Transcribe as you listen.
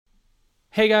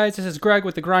Hey guys, this is Greg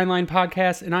with the Grindline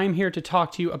Podcast, and I'm here to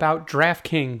talk to you about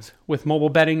DraftKings. With mobile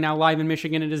betting now live in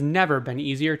Michigan, it has never been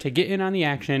easier to get in on the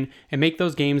action and make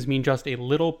those games mean just a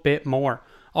little bit more.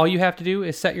 All you have to do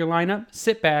is set your lineup,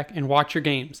 sit back, and watch your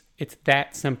games. It's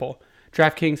that simple.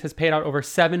 DraftKings has paid out over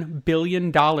 $7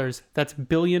 billion, that's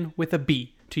billion with a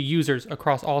B, to users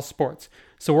across all sports.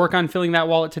 So work on filling that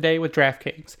wallet today with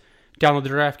DraftKings. Download the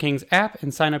DraftKings app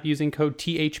and sign up using code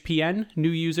THPN. New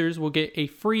users will get a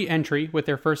free entry with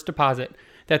their first deposit.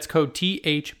 That's code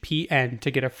THPN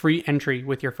to get a free entry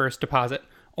with your first deposit.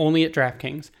 Only at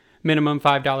DraftKings. Minimum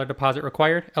 $5 deposit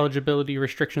required. Eligibility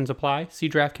restrictions apply. See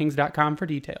DraftKings.com for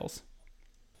details.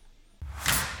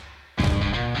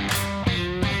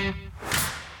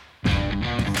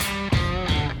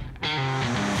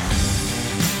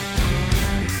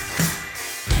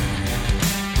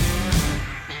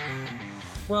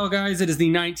 Well, guys, it is the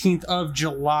 19th of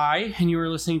July, and you are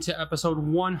listening to episode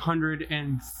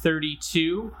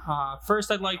 132.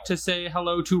 First, I'd like to say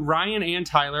hello to Ryan and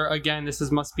Tyler. Again,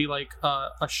 must be like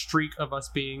a streak of us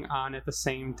being on at the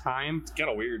same time. It's kind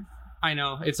of weird. I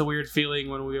know. It's a weird feeling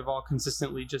when we have all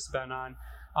consistently just been on.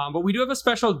 But we do have a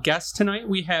special guest tonight.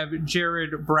 We have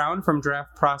Jared Brown from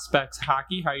Draft Prospects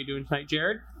Hockey. How are you doing tonight,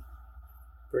 Jared?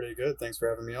 Pretty good. Thanks for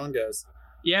having me on, guys.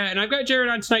 Yeah, and I've got Jared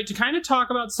on tonight to kind of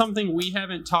talk about something we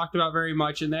haven't talked about very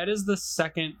much, and that is the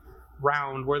second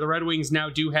round, where the Red Wings now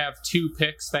do have 2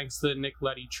 picks thanks to the Nick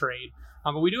Leddy trade.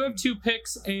 But we do have 2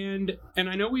 picks, and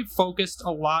I know we've focused a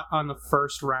lot on the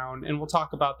first round, and we'll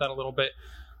talk about that a little bit.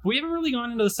 We haven't really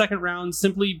gone into the second round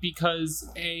simply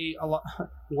because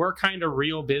we're kind of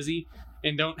real busy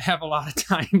and don't have a lot of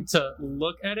time to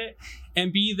look at it,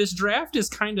 and B, this draft is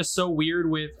kind of so weird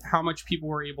with how much people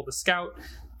were able to scout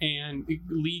and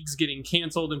leagues getting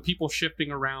canceled and people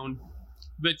shifting around.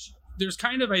 But there's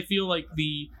kind of, I feel like,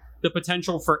 the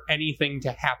potential for anything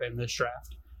to happen this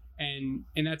draft. And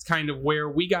that's kind of where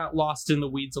we got lost in the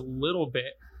weeds a little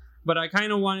bit. But I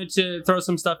kind of wanted to throw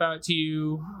some stuff out to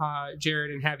you,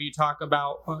 Jared, and have you talk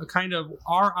about kind of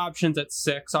our options at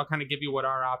 6. I'll kind of give you what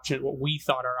we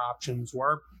thought our options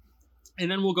were. And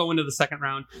then we'll go into the second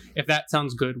round, if that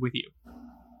sounds good with you.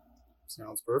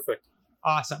 Sounds perfect.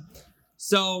 Awesome.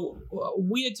 So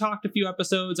we had talked a few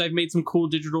episodes. I've made some cool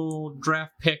digital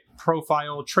draft pick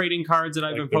profile trading cards that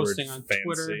I've been posting on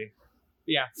Twitter.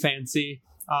 Yeah, fancy.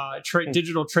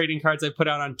 Digital trading cards I put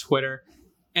out on Twitter.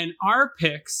 And our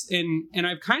picks, and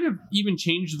I've kind of even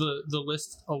changed the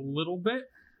list a little bit,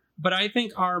 but I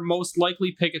think our most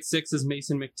likely pick at 6 is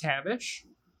Mason McTavish.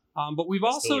 But we've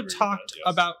also talked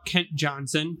about Kent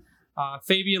Johnson,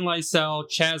 Fabian Lysell,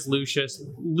 Chaz Lucius,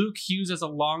 Luke Hughes as a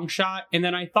long shot. And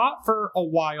then I thought for a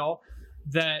while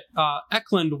that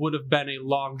Eklund would have been a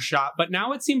long shot. But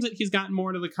now it seems that he's gotten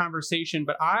more into the conversation.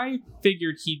 But I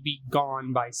figured he'd be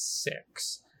gone by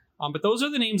 6. But those are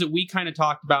the names that we kind of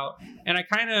talked about. And I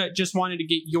kind of just wanted to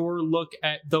get your look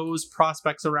at those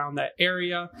prospects around that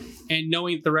area. And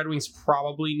knowing that the Red Wings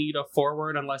probably need a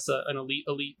forward unless an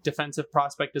elite defensive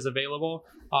prospect is available.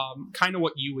 Kind of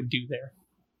what you would do there.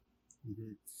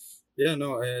 Mm-hmm. Yeah,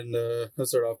 no, and I'll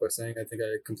start off by saying I think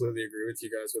I completely agree with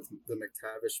you guys with the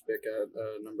McTavish pick at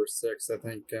number 6. I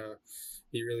think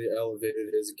he really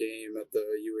elevated his game at the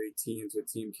U18s with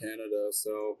Team Canada,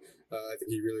 so I think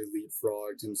he really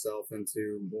leapfrogged himself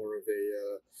into more of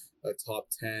a top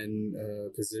 10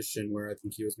 position, where I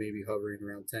think he was maybe hovering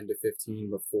around 10 to 15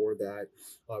 before that.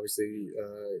 Obviously,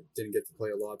 didn't get to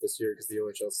play a lot this year because the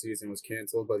OHL season was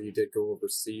canceled, but he did go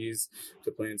overseas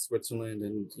to play in Switzerland,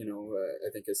 and I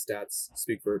think his stats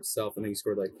speak for itself. I think he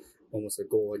scored like almost a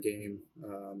goal a game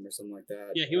or something like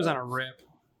that. Yeah, he was on a rip.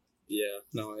 Yeah,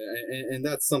 no, and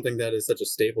that's something that is such a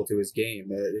staple to his game.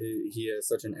 He has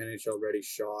such an NHL-ready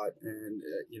shot, and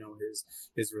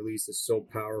his release is so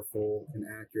powerful and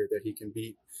accurate that he can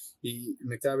beat.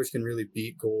 McTavish can really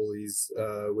beat goalies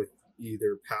with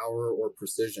either power or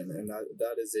precision, and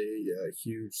that is a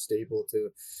huge staple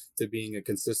to being a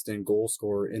consistent goal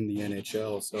scorer in the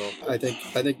NHL. So I think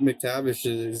McTavish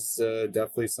is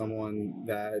definitely someone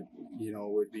that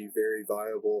would be very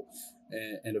viable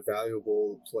and a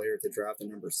valuable player to draft at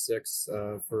number 6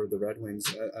 for the Red Wings.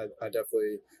 I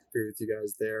definitely agree with you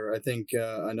guys there. I think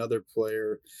another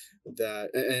player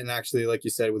that, and actually, like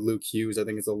you said with Luke Hughes, I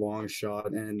think it's a long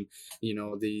shot, and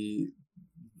the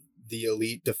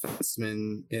elite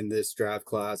defensemen in this draft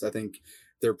class, I think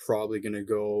they're probably going to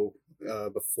go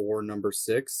before number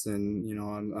 6, and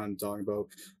I'm talking about.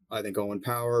 I think Owen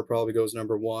Power probably goes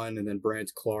number 1, and then Brant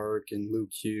Clark and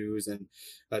Luke Hughes, and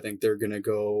I think they're gonna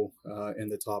go in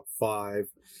the top 5,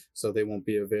 so they won't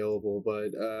be available.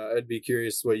 But I'd be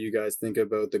curious what you guys think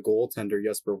about the goaltender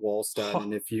Jesper Wallstedt,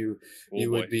 and if you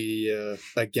would be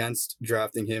against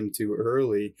drafting him too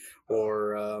early,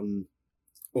 or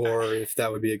if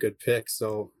that would be a good pick.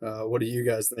 So what do you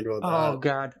guys think about that? Oh,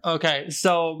 God. Okay.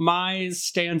 So my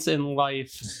stance in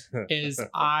life is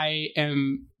I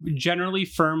am generally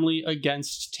firmly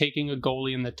against taking a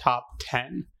goalie in the top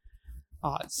 10.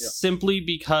 Simply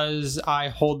because I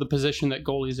hold the position that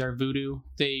goalies are voodoo.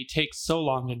 They take so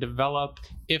long to develop,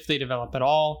 if they develop at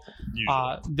all.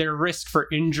 Their risk for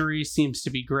injury seems to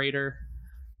be greater.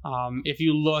 If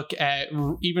you look at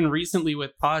even recently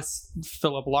with us,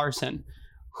 Philip Larson,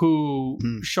 who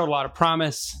showed a lot of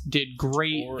promise, did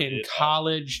great in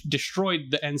college, destroyed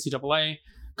the NCAA,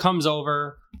 comes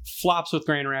over, flops with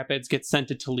Grand Rapids, gets sent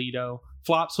to Toledo,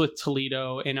 flops with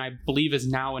Toledo, and I believe is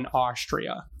now in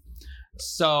Austria.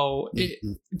 So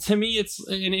to me, it's,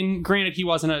 and granted, he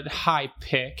wasn't a high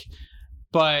pick,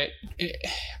 but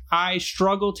I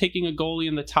struggle taking a goalie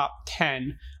in the top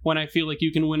 10 when I feel like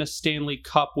you can win a Stanley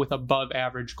Cup with above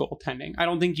average goaltending. I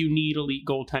don't think you need elite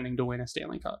goaltending to win a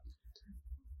Stanley Cup.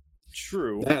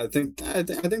 True. Yeah, I think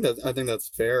that's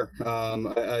fair.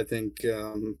 I think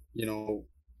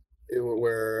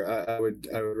where I would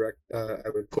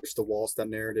push the Wallstedt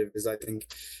narrative is I think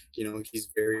he's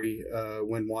very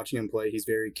when watching him play, he's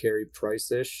very Carey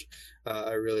Price-ish.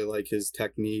 I really like his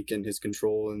technique and his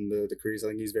control in the crease. I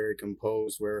think he's very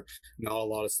composed, where not a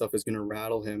lot of stuff is going to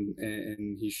rattle him,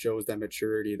 and he shows that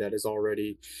maturity that is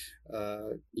already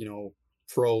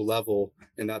pro level,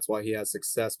 and that's why he has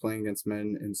success playing against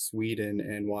men in Sweden,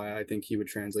 and why I think he would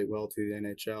translate well to the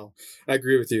NHL. I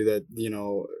agree with you that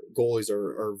goalies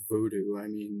are voodoo. I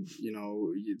mean,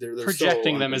 they're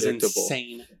projecting so them is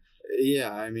insane.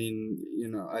 Yeah, I mean,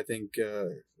 I think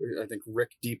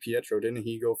Rick DiPietro, didn't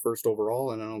he go first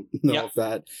overall? And I don't know if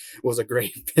that was a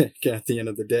great pick at the end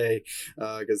of the day,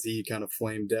 because he kind of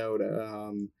flamed out.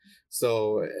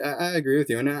 So I agree with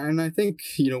you, and I think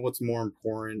what's more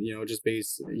important,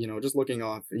 just looking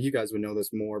off. You guys would know this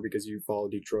more because you follow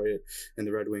Detroit and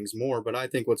the Red Wings more. But I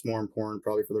think what's more important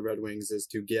probably for the Red Wings is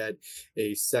to get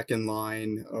a second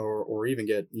line, or even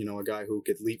get a guy who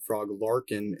could leapfrog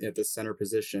Larkin at the center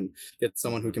position. Get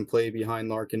someone who can play behind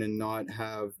Larkin and not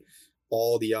have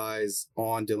all the eyes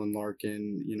on Dylan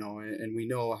Larkin, and we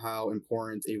know how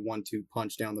important a 1-2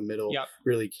 punch down the middle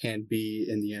really can be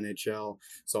in the NHL.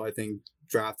 So I think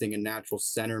drafting a natural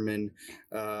centerman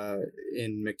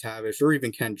in McTavish, or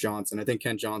even Kent Johnson. I think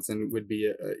Kent Johnson would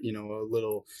be a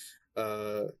little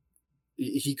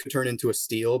he could turn into a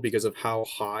steal because of how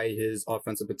high his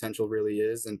offensive potential really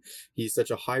is, and he's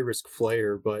such a high risk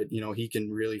player, but he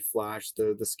can really flash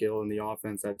the skill in the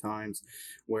offense at times,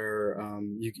 where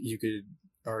you could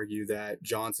argue that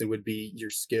Johnson would be your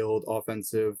skilled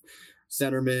offensive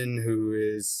centerman who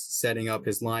is setting up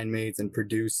his line mates and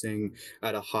producing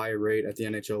at a high rate at the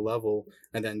NHL level.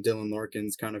 And then Dylan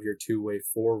Larkin's kind of your two-way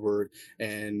forward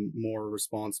and more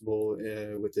responsible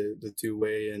with the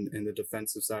two-way and the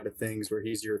defensive side of things, where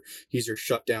he's your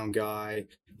shutdown guy.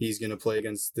 He's going to play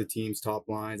against the team's top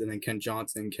lines. And then Ken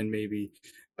Johnson can maybe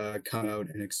come out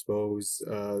and expose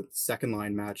second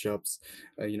line matchups,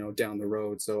 down the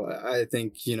road. So I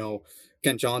think,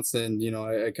 Kent Johnson,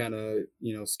 I kind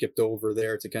of, skipped over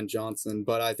there to Kent Johnson,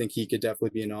 but I think he could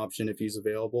definitely be an option if he's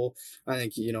available. I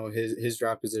think, his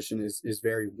draft position is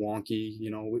very wonky.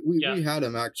 We had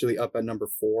him actually up at number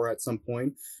 4 at some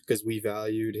point because we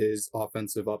valued his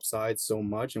offensive upside so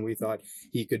much, and we thought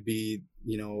he could be,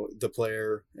 the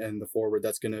player and the forward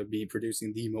that's going to be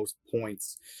producing the most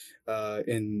points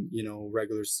in,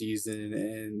 regular season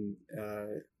and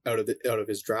out of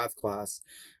his draft class.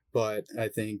 But I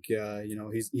think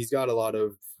he's got a lot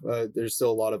of there's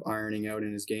still a lot of ironing out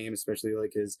in his game, especially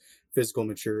like his physical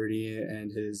maturity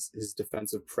and his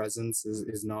defensive presence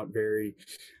is not very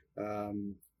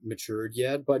matured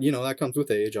yet. But that comes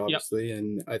with age, obviously.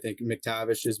 And I think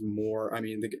McTavish is more. I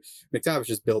mean, McTavish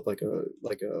is built like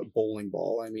a bowling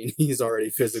ball. I mean, he's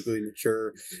already physically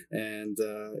mature, and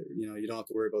you don't have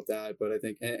to worry about that. But I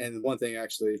think and one thing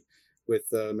actually with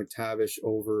McTavish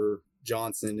over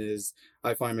Johnson is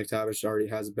I find McTavish already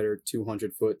has a better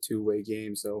 200-foot two-way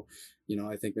game. So,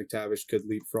 I think McTavish could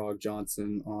leapfrog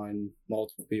Johnson on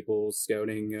multiple people's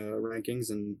scouting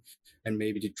rankings and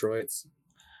maybe Detroit's.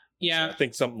 Yeah, I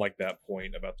think something like that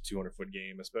point about the 200-foot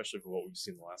game, especially for what we've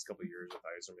seen the last couple of years with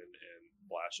Yzerman and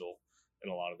Blashill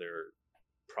and a lot of their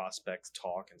prospects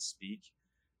talk and speak,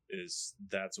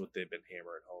 that's what they've been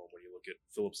hammering home when you look look at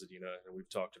Philip Zadina, and we've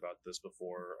talked about this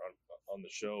before on the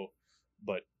show,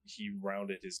 but he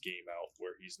rounded his game out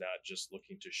where he's not just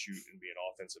looking to shoot and be an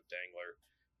offensive dangler.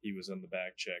 He was on the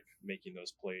back check, making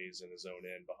those plays in his own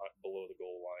end, below the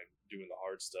goal line, doing the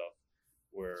hard stuff.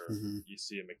 Where you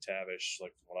see a McTavish,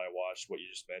 like when I watched what you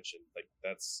just mentioned, like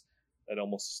that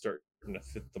almost starting to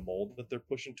fit the mold that they're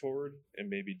pushing toward, and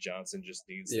maybe Johnson just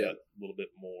needs that little bit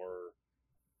more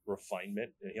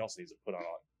refinement, and he also needs to put on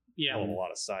a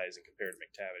lot of size and compared to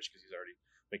McTavish, because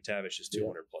McTavish is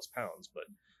 200 plus pounds, but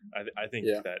I think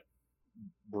that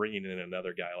bringing in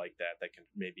another guy like that can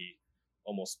maybe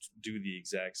almost do the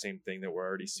exact same thing that we're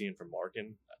already seeing from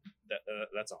Larkin,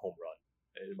 that's a home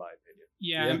run, in my opinion.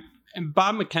 Yeah. And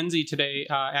Bob McKenzie today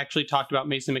actually talked about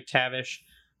Mason McTavish.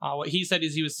 What he said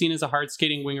is he was seen as a hard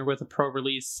skating winger with a pro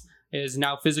release, is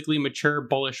now physically mature,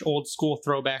 bullish, old school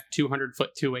throwback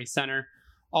 200-foot two-way center.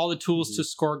 All the tools to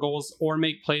score goals or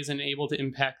make plays, and able to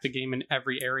impact the game in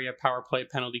every area: power play,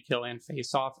 penalty kill, and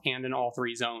face-off, and in all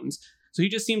three zones. So he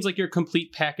just seems like your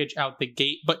complete package out the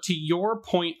gate. But to your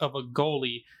point of a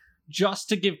goalie, just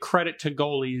to give credit to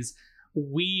goalies,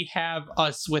 we have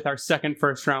us with our second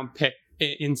first-round pick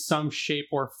in some shape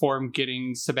or form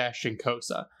getting Sebastian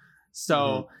Cossa.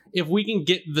 So if we can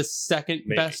get the second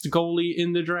best goalie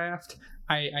in the draft,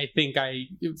 I think I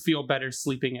feel better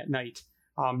sleeping at night,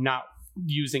 not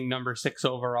using number 6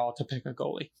 overall to pick a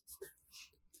goalie.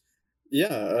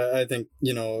 Yeah, I think,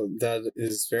 that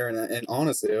is fair. And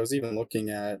honestly, I was even looking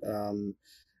at,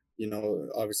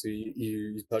 obviously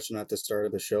you touched on at the start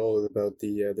of the show about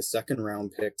the second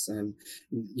round picks, and,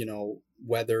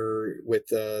 whether with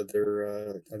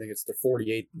their, I think it's the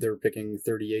 48th, they're picking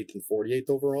 38th and 48th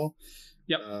overall.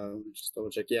 Yep. Just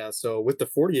double check. Yeah. So with the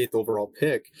 48th overall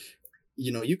pick,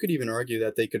 you could even argue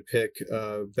that they could pick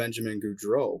Benjamin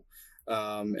Gaudreau.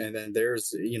 And then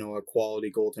there's, a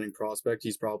quality goaltending prospect.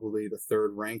 He's probably the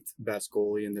third ranked best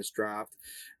goalie in this draft.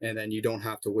 And then you don't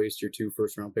have to waste your 2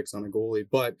 first round picks on a goalie.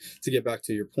 But to get back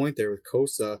to your point there with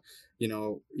Cossa,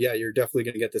 you're definitely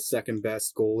going to get the second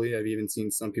best goalie. I've even seen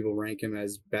some people rank him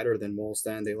as better than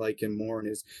Wallstein. They like him more and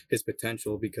his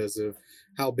potential because of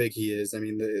how big he is. I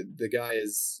mean, the guy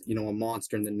is, a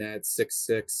monster in the net,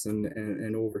 6'6"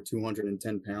 and over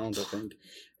 210 pounds, I think.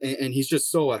 And he's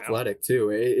just so athletic too.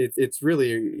 It's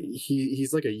really,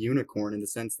 he's like a unicorn in the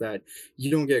sense that you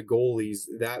don't get goalies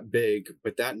that big,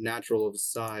 but that natural of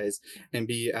size and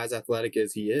be as athletic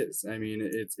as he is. I mean,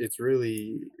 it's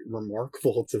really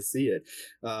remarkable to see it.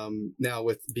 Now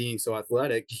with being so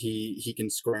athletic, he can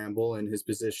scramble and his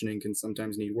positioning can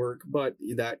sometimes need work, but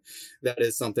that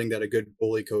is something that a good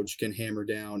goalie coach can hammer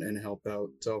down and help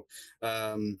out. So,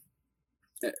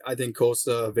 I think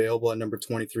Cossa available at number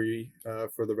 23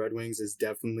 for the Red Wings is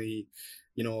definitely,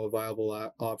 a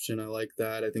viable option. I like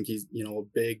that. I think he's, a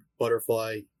big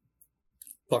butterfly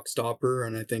puck stopper,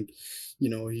 and I think,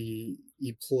 he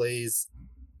plays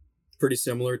pretty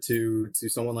similar to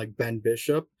someone like Ben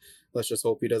Bishop. Let's just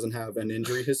hope he doesn't have an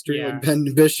injury history with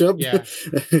Ben Bishop,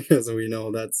 because we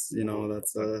know that's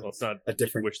a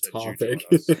different topic.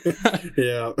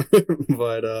 Yeah,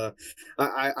 but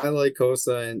I like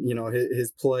Cossa, and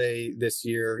his play this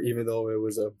year, even though it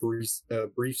was a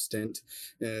brief stint,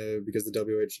 because the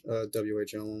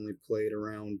WHL only played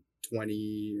around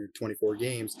 20 or 24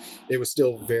 games, it was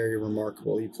still very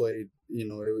remarkable. He played,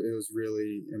 it was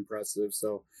really impressive.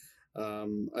 So.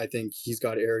 I think he's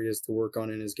got areas to work on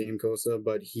in his game, Cossa,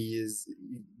 but he is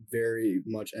very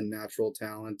much a natural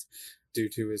talent due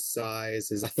to his size,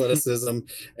 his athleticism,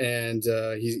 and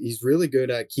he's really good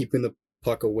at keeping the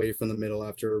puck away from the middle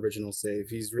after original save.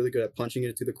 He's really good at punching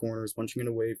it to the corners, punching it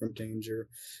away from danger,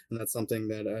 and that's something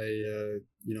that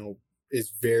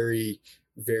is very,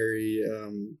 very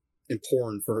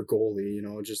important for a goalie.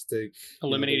 Just to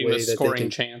eliminating the scoring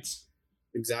chance.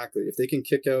 Exactly. If they can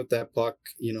kick out that puck,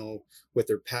 with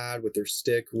their pad, with their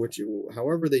stick,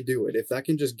 however they do it, if that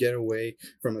can just get away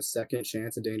from a second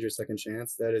chance, a dangerous second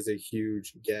chance, that is a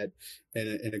huge get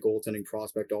in a goaltending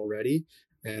prospect already.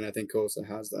 And I think Cossa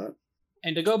has that.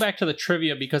 And to go back to the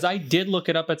trivia, because I did look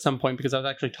it up at some point, because I was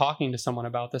actually talking to someone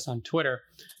about this on Twitter.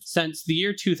 Since the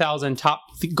year 2000,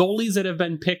 the goalies that have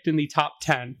been picked in the top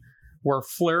 10 were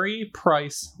Fleury,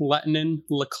 Price, Lehtinen,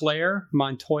 Leclerc,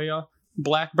 Montoya,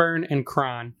 Blackburn, and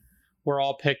Kron were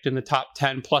all picked in the top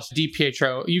 10, plus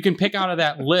DiPietro. You can pick out of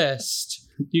that list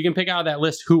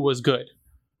who was good.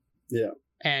 Yeah.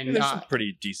 And there's some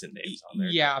pretty decent names on there.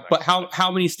 Yeah, but how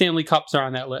many Stanley Cups are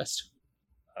on that list?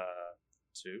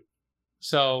 2.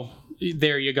 So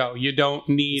there you go. You don't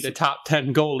need a top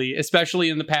 10 goalie, especially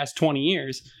in the past 20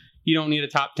 years. You don't need a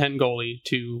top 10 goalie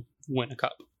to win a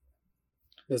cup.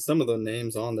 Some of the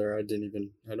names on there, I don't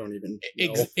even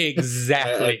know.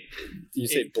 Exactly. You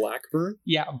say Blackburn?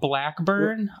 Yeah,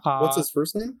 Blackburn. What's his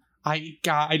first name? I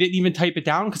didn't even type it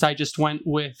down because I just went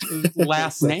with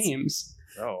last names.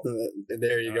 Oh,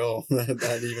 there you go.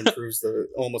 That even proves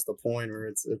almost the point where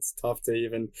it's tough to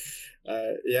even.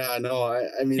 I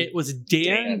mean, it was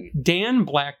Dan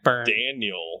Blackburn.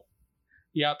 Daniel.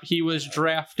 Yep, he was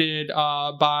drafted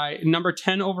by number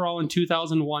 10 overall in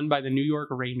 2001 by the New York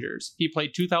Rangers. He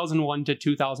played 2001 to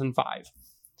 2005.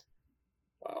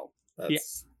 Wow.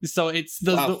 So it's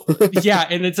the wow.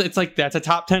 and it's like that's a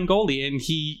top 10 goalie, and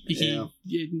he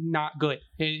not good.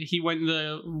 He went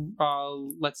the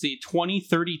 20,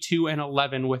 32, and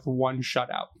 11 with one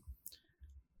shutout.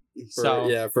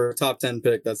 For a top 10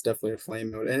 pick, that's definitely a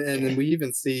flame out. And then we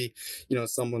even see,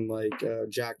 someone like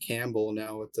Jack Campbell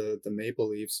now with the Maple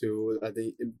Leafs, who I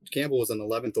think Campbell was an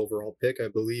 11th overall pick, I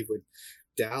believe, with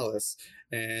Dallas,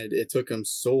 and it took him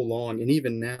so long. And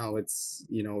even now, it's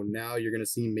now you're going to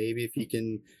see maybe if he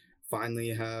can finally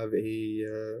have a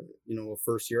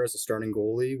first year as a starting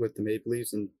goalie with the Maple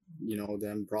Leafs, and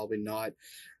them probably not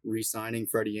re-signing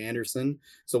Freddie Anderson.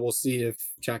 So we'll see if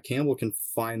Jack Campbell can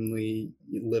finally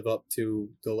live up to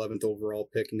the 11th overall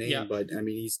pick name. Yeah. But I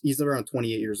mean, he's around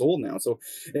 28 years old now, so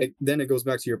then it goes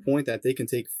back to your point that they can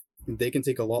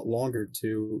take a lot longer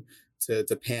to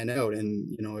pan out.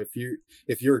 And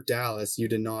if you're Dallas, you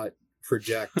did not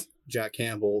project Jack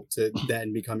Campbell to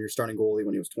then become your starting goalie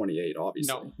when he was 28,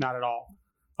 obviously. No, not at all.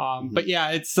 But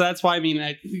yeah, that's why I mean,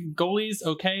 goalies,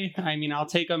 okay. I mean, I'll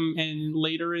take them, and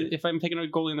later, if I'm picking a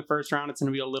goalie in the first round, it's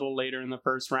going to be a little later in the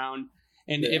first round.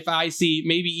 And if I see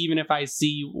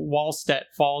Wallstedt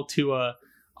fall to a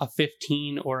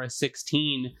 15 or a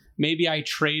 16, maybe I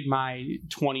trade my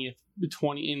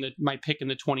my pick in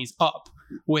the 20s up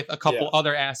with a couple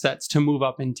other assets to move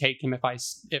up and take him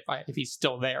if he's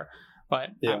still there.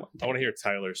 But I want to hear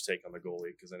Tyler's take on the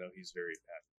goalie, because I know he's very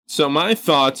passionate. So my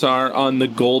thoughts are on the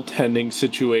goaltending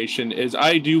situation is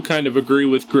I do kind of agree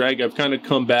with Greg. I've kind of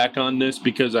come back on this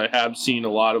because I have seen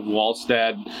a lot of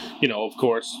Wallstedt, of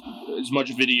course, as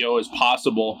much video as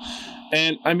possible.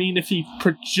 And I mean, if he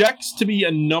projects to be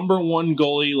a number one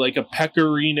goalie like a Pekka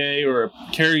Rinne or a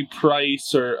Carey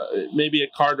Price or maybe a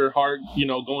Carter Hart,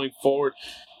 going forward,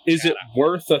 is it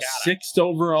worth a 6th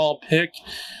overall pick?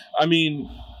 I mean,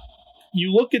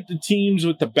 you look at the teams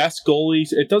with the best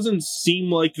goalies, it doesn't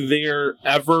seem like they're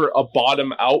ever a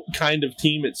bottom out kind of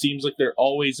team. It seems like they're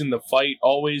always in the fight,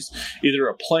 always either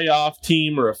a playoff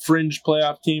team or a fringe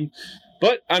playoff team.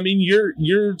 But I mean,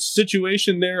 your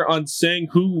situation there on saying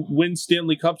who wins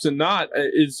Stanley Cups and not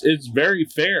is very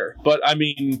fair. But I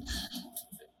mean,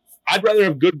 I'd rather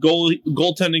have good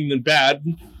goaltending than bad.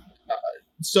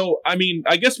 So, I mean,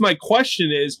 I guess my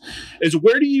question is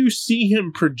where do you see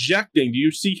him projecting? Do you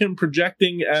see him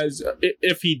projecting as,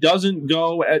 if he doesn't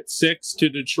go at 6 to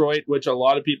Detroit, which a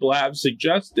lot of people have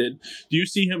suggested,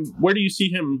 where do you see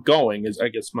him going is, I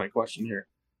guess, my question here.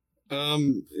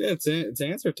 To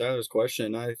answer Tyler's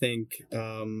question, I think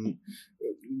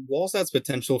Wallstedt's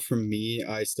potential for me,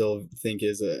 I still think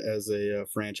is as a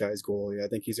franchise goalie. I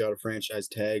think he's got a franchise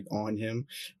tag on him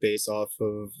based off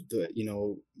of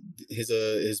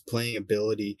his playing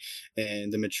ability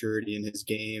and the maturity in his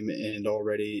game, and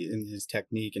already in his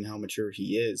technique and how mature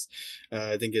he is.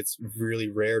 I think it's really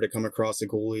rare to come across a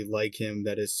goalie like him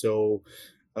that is so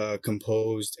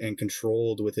composed and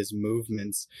controlled with his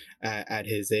movements at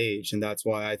his age, and that's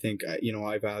why I think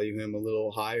I value him a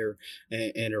little higher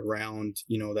and around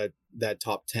that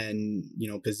top 10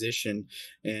 position.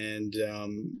 And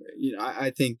I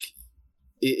think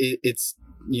it's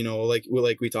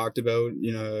like we talked about,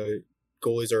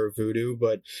 goalies are voodoo,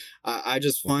 but I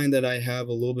just find that I have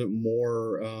a little bit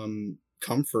more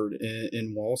comfort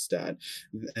in Wallstedt,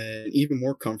 and even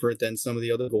more comfort than some of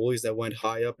the other goalies that went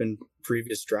high up in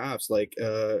previous drafts, like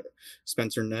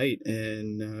Spencer Knight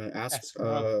and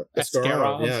Askarov.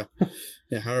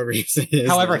 Yeah, however you say it.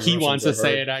 However he wants to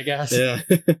say it, I guess. Yeah,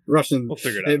 Russian. We'll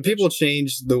figure it out. And people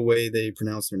change the way they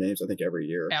pronounce their names, I think, every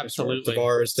year. Absolutely.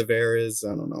 Tavares,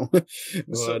 I don't know.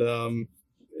 But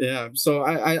yeah, so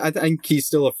I think he's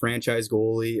still a franchise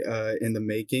goalie in the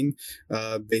making,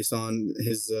 based on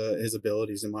his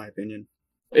abilities, in my opinion.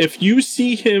 If you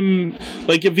see him,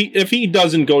 like if he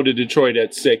doesn't go to Detroit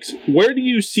at 6, where do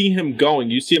you see him going?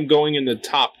 Do you see him going in the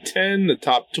top 10, the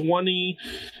top 20?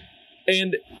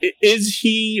 And is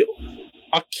he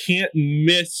a can't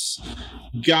miss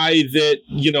guy that,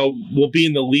 will be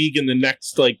in the league in the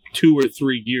next 2 or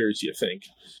 3 years, you think?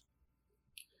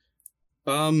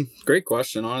 Great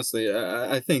question. Honestly,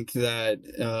 I think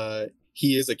that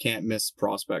he is a can't miss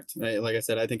prospect. Like I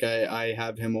said, I think I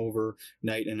have him over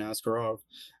Knight and Askarov.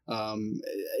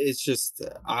 It's just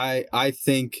I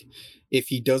think if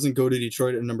he doesn't go to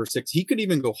Detroit at number 6, he could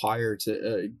even go higher.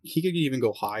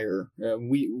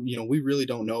 We really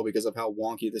don't know because of how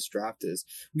wonky this draft is.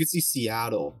 We could see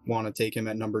Seattle want to take him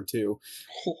at number 2,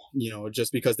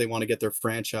 just because they want to get their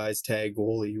franchise tag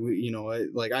goalie.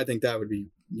 I think that would be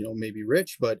maybe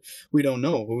rich, but we don't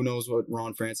know. Who knows what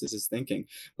Ron Francis is thinking?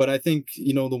 But I think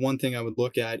the one thing I would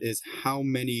look at is how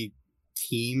many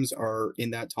teams are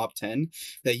in that top 10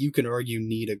 that you can argue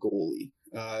need a goalie.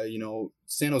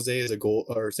 San Jose is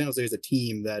a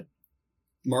team that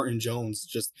Martin Jones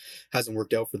just hasn't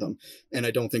worked out for them, and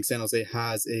I don't think San Jose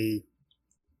has a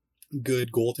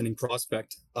good goaltending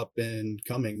prospect up and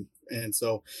coming, and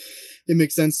so it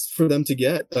makes sense for them to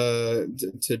get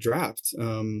to draft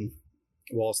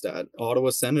Wallstedt.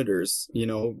 Ottawa Senators,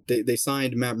 they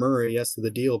signed Matt Murray, yes, to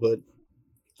the deal, but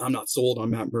I'm not sold on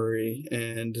Matt Murray,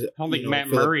 and I don't think Matt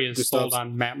Murray is sold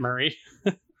on Matt Murray.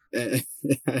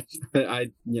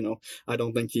 I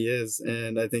don't think he is,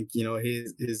 and I think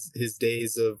his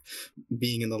days of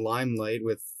being in the limelight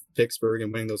with Pittsburgh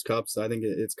and winning those cups, I think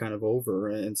it's kind of over,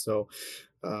 and so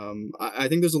I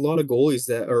think there's a lot of goalies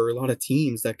or a lot of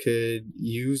teams that could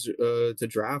use to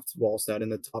draft Wallstedt in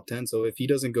the top 10. So if he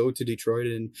doesn't go to Detroit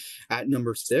and at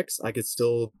number 6, I could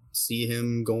still see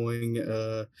him going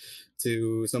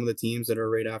to some of the teams that are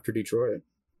right after Detroit.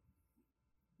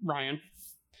 Ryan?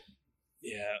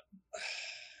 Yeah,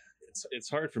 it's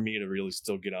hard for me to really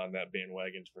still get on that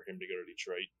bandwagon for him to go to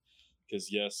Detroit,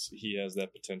 because yes, he has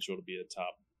that potential to be a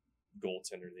top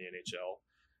goaltender in the NHL,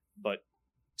 but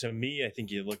to me, I think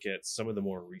you look at some of the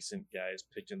more recent guys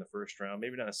picked in the first round,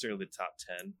 maybe not necessarily the top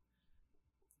 10.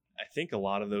 I think a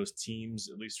lot of those teams,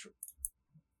 at least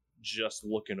just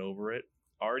looking over it,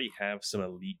 already have some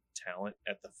elite talent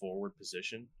at the forward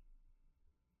position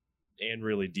and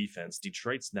really defense.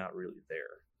 Detroit's not really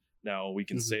there. Now, we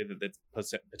can say that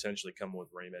that's potentially coming with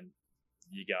Raymond.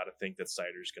 You got to think that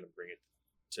Seider's going to bring it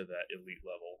to that elite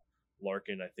level.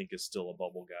 Larkin, I think, is still a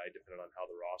bubble guy, depending on how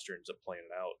the roster ends up playing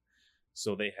it out.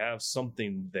 So they have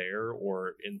something there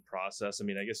or in process. I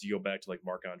mean, I guess you go back to like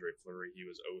Marc-Andre Fleury. He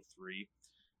was 03.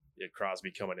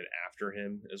 Crosby coming in after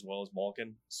him as well as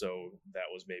Malkin. So that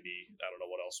was maybe, I don't know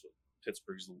what else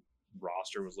Pittsburgh's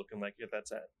roster was looking like at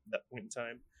that point in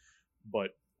time.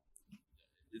 But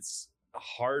it's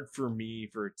hard for me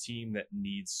for a team that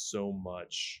needs so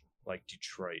much like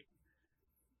Detroit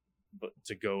but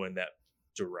to go in that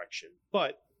direction.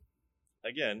 But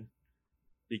again,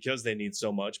 because they need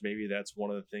so much, maybe that's one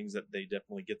of the things that they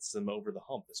definitely gets them over the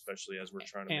hump, especially as we're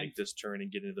trying to make this turn and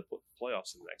get into the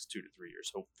playoffs in the next 2 to 3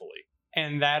 years, hopefully.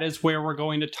 And that is where we're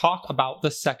going to talk about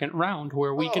the second round,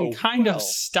 where we can kind of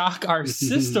stock our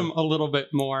system a little bit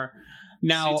more.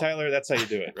 Now, see, Tyler, that's how you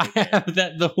do it. Right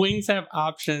that the Wings have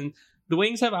options. The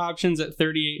Wings have options at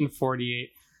 38 and 48.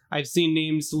 I've seen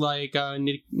names like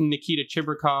Nikita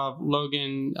Chibrikov,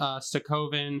 Logan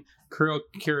Stakovin, Kirill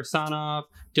Kirasanov,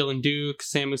 Dylan Duke,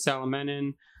 Samu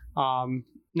Salamenin.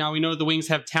 Now we know the Wings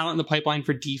have talent in the pipeline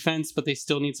for defense, but they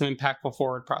still need some impactful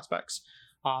forward prospects.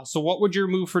 So what would your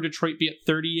move for Detroit be at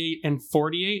 38 and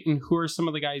 48? And who are some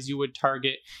of the guys you would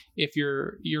target if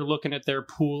you're looking at their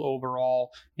pool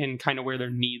overall and kind of where their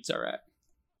needs are at?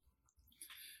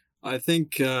 I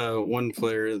think one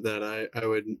player that I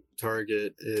would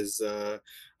target is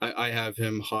I have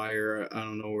him higher. I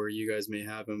don't know where you guys may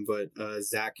have him, but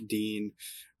Zach Dean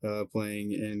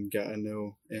playing in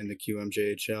Gatineau in the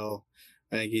QMJHL.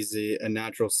 I think he's a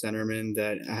natural centerman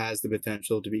that has the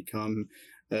potential to become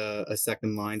a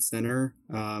second line center.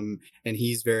 And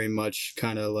he's very much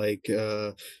kind of like,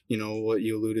 what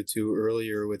you alluded to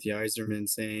earlier with Yzerman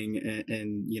saying,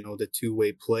 and the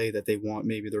two-way play that they want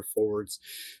maybe their forwards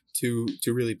to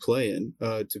really play in,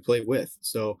 to play with.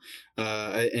 So,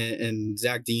 and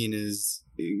Zach Dean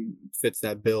fits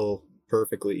that bill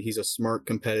perfectly. He's a smart,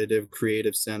 competitive,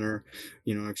 creative center,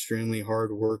 extremely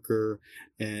hard worker,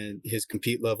 and his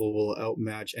compete level will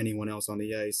outmatch anyone else on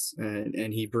the ice.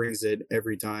 And he brings it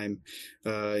every time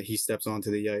he steps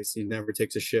onto the ice. He never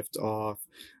takes a shift off.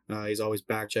 He's always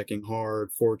back checking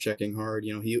hard, forward checking hard.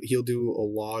 He'll do a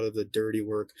lot of the dirty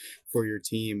work for your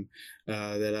team.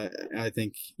 That I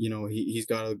think he's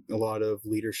got a lot of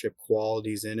leadership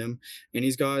qualities in him, and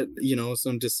he's got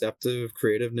some deceptive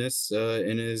creativeness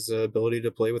in his ability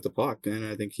to play with the puck. And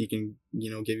I think he can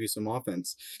give you some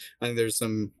offense. I think there's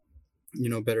some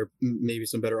maybe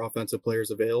some better offensive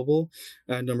players available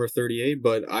at number 38.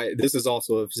 But this is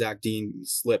also if Zach Dean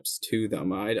slips to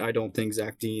them. I don't think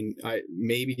Zach Dean.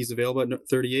 Maybe he's available at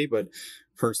 38, but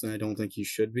personally, I don't think he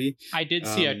should be. I did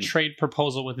see a trade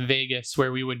proposal with Vegas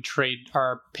where we would trade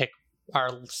our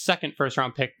second first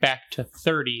round pick back to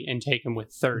 30 and take him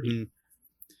with 30. Mm-hmm.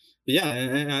 Yeah,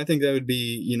 and I think that would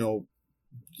be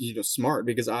smart,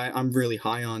 because I'm really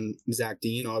high on Zach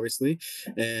Dean, obviously,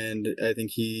 and I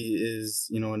think he is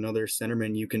another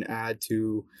centerman you can add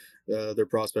to their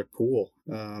prospect pool,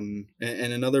 and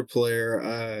another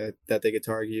player that they could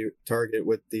target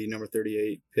with the number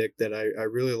 38 pick that I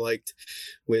really liked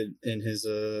in his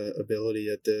ability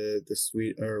at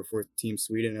for Team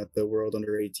Sweden at the World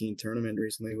Under 18 tournament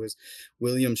recently was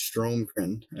William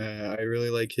Stromgren. I really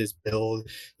like his build.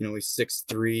 He's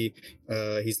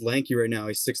 6'3". He's lanky right now.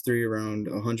 He's 6'3", around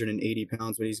 180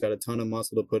 pounds, but he's got a ton of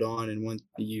muscle to put on. And once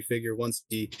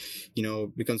he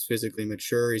becomes physically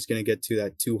mature, he's going to get to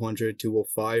that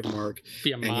 205 mark.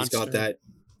 Be a monster. He's got that.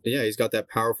 Yeah, he's got that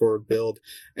power forward build.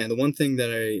 And the one thing that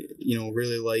I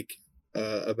really like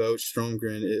about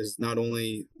Stromgren is not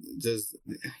only does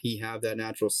he have that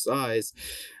natural size,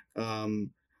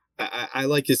 I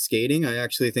like his skating. I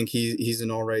actually think he's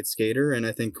an all right skater, and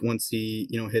I think once he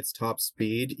hits top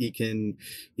speed, he can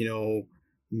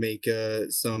make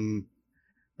some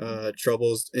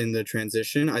troubles in the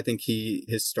transition. I think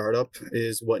his startup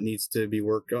is what needs to be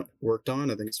worked on.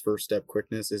 I think his first step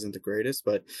quickness isn't the greatest,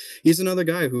 but he's another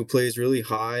guy who plays really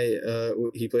high.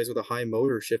 He plays with a high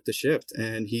motor shift to shift,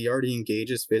 and he already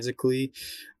engages physically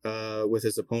with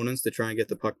his opponents to try and get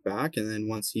the puck back. And then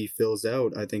once he fills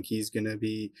out, I think he's going to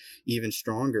be even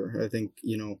stronger. I think,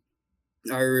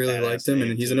 I really liked him,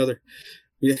 and he's another.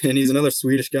 Yeah, and he's another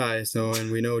Swedish guy.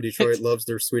 And we know Detroit loves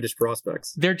their Swedish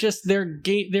prospects. They're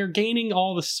gaining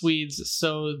all the Swedes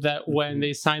so that when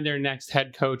they sign their next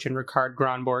head coach in Rikard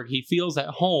Gronborg, he feels at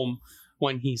home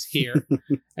when he's here.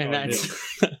 And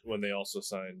when they also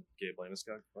sign Gabe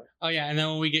Landeskog. Right? Oh yeah, and then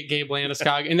when we get Gabe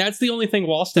Landeskog, and that's the only thing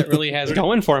Wallstedt really has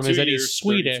going for him is that he's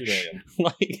Swedish.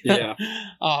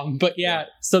 But yeah,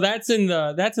 so that's in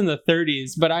the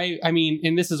 30s. But I mean,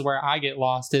 and this is where I get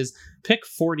lost, is pick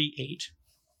 48.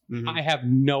 Mm-hmm. I have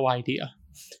no idea.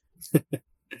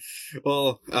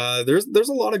 Well, there's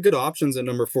a lot of good options at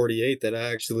number 48 that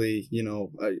I actually,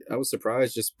 I was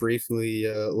surprised just briefly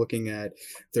looking at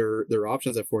their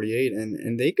options at 48,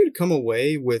 and they could come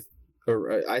away with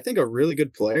I think a really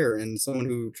good player and someone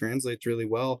who translates really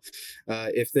well.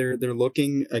 If they're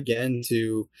looking again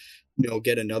to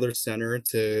get another center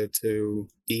to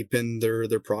deepen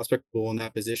their prospect pool in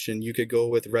that position, you could go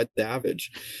with Red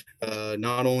Savage.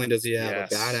 Not only does he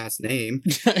have a badass name,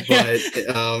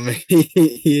 but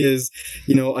he is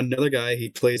another guy. He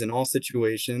plays in all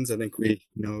situations. I think we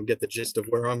get the gist of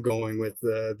where I'm going with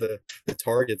the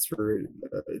targets for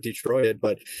Detroit.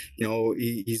 But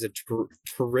he's a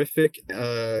terrific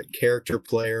character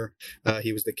player.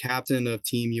 He was the captain of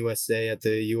Team USA at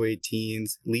the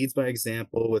U18s. Leads by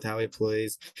example with how he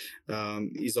plays.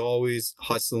 He's always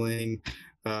hustling,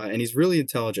 and he's really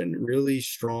intelligent, really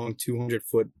strong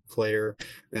 200-foot player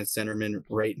and centerman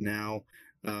right now.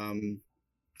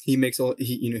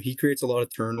 He creates a lot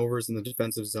of turnovers in the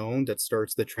defensive zone that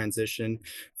starts the transition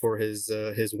for his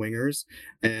wingers,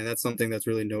 and that's something that's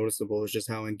really noticeable, is just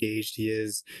how engaged he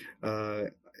is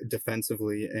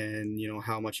defensively, and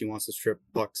how much he wants to strip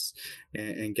pucks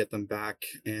and get them back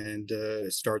and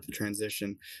start the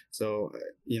transition. So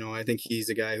I think he's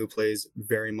a guy who plays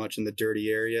very much in the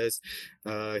dirty areas.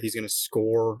 He's going to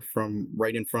score from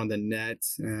right in front of the net.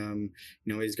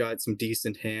 He's got some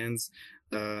decent hands.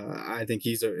 I think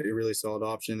he's a really solid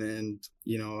option. And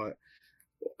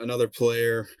another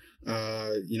player,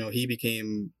 he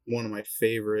became one of my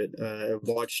favorite. I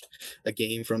watched a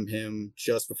game from him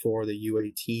just before the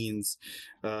U18s.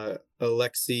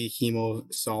 Alexei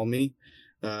Himo-Salmi,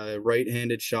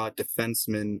 right-handed shot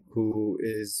defenseman who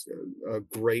is a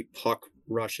great puck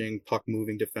rushing, puck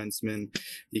moving defenseman.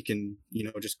 He can,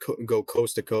 just go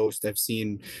coast to coast. I've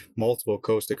seen multiple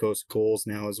coast to coast goals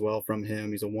now as well from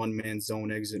him. He's a one-man zone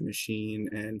exit machine,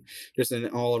 and just an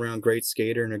all-around great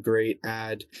skater and a great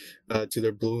add to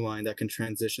their blue line that can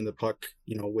transition the puck,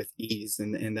 with ease.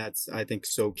 And that's, I think,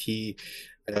 so key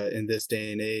in this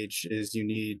day and age, is you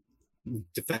need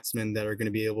defensemen that are going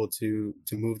to be able to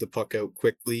move the puck out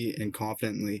quickly and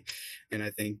confidently, and I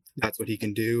think that's what he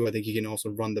can do. I think he can also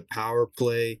run the power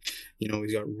play.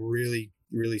 He's got really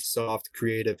soft,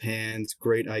 creative hands,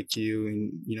 great IQ,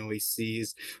 and he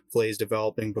sees plays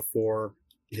developing before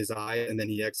his eye, and then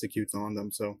he executes on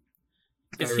them. So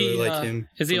I really like him.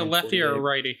 Is he a lefty or a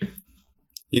righty?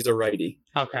 He's a righty.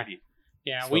 Okay.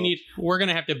 Yeah, So- we're going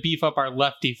to have to beef up our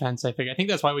left defense, I think. I think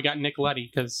that's why we got Nick Leddy,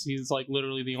 because he's like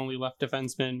literally the only left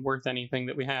defenseman worth anything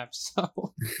that we have.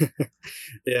 So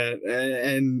Yeah,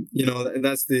 and you know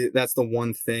that's the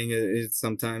one thing is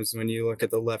sometimes when you look at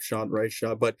the left shot, right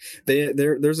shot, but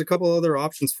there's a couple other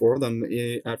options for them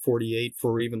at 48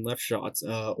 for even left shots.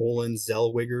 Olin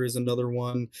Zellweger is another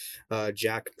one.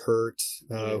 Jack Pert,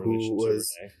 who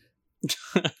was.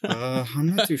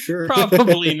 I'm not too sure.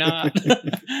 probably not.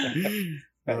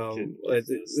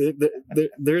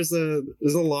 There's a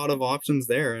lot of options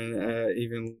there, and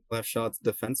even left shots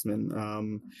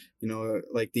defensemen. You know,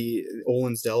 like the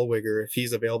Olin Zellweger, if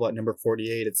he's available at number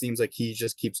 48, it seems like he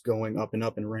just keeps going up and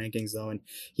up in rankings though, and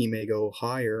he may go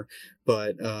higher.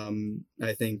 But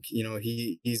I think, you know,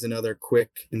 he's another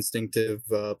quick, instinctive,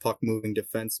 puck moving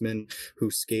defenseman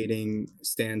whose skating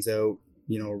stands out,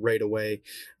 you know, right away.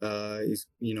 He's,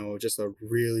 you know, just a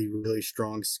really, really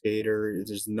strong skater.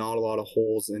 There's not a lot of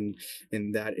holes in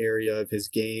that area of his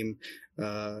game.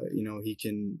 You know, he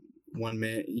can one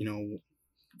man, you know,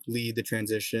 lead the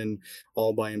transition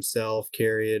all by himself,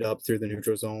 carry it up through the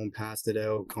neutral zone, pass it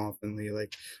out confidently.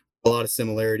 Like a lot of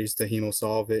similarities to Himo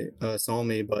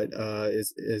Salmi, but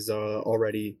is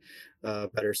already a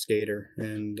better skater.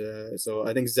 And so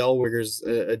I think Zellweger's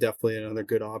definitely another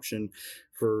good option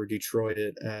for Detroit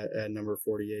at number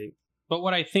 48. But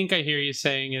what I think I hear you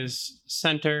saying is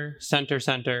center, center,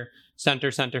 center, center,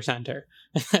 center, center.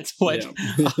 That's what.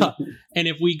 Yeah. And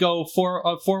if we go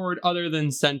forward other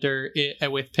than center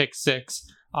with pick 6,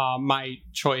 my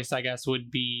choice, I guess,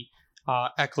 would be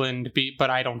Eklund. But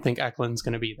I don't think Eklund's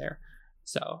going to be there.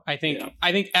 So I think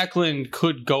Eklund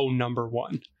could go number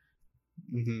 1.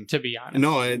 Mm-hmm. To be honest.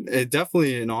 No, it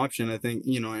definitely an option. I think,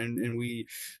 you know, and we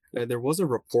there was a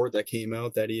report that came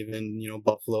out that even, you know,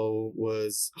 Buffalo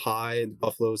was high.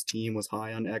 Buffalo's team was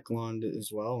high on Eklund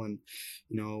as well, and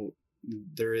you know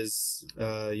there is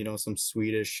you know, some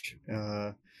Swedish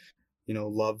you know,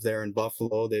 love there in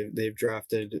Buffalo. They've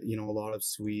drafted, you know, a lot of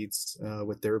Swedes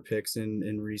with their picks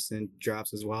in recent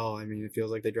drafts as well. I mean, it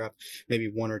feels like they draft maybe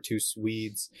 1 or 2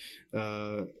 Swedes,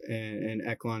 and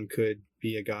Eklund could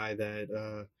be a guy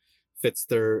that fits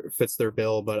their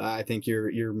bill. But I think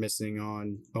you're missing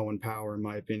on Owen Power, in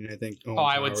my opinion. I think Owen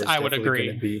I would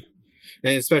agree.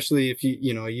 And especially if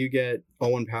you get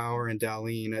Owen Power and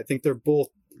Dahlin, I think they're both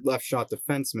left shot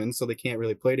defensemen, so they can't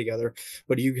really play together,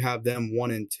 but you have them 1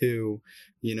 and 2,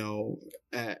 you know,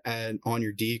 and on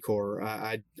your decor.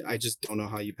 I just don't know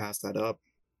how you pass that up.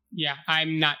 Yeah,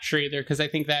 I'm not sure either, because I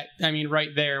think that, I mean,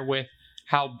 right there with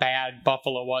how bad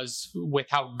Buffalo was, with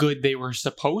how good they were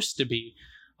supposed to be,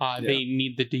 they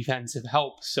need the defensive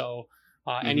help. So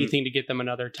anything to get them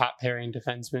another top pairing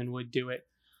defenseman would do it.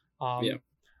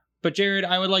 But Jared,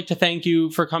 I would like to thank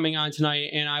you for coming on tonight,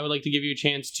 and I would like to give you a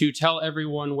chance to tell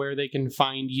everyone where they can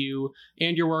find you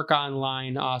and your work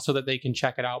online so that they can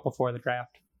check it out before the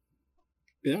draft.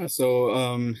 Yeah, so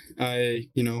I,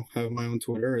 you know, have my own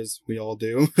Twitter, as we all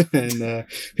do, and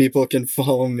people can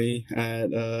follow me at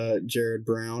Jared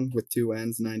Brown with 2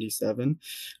 N's 97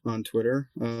 on Twitter,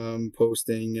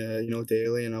 posting you know,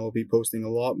 daily, and I will be posting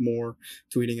a lot more,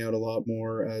 tweeting out a lot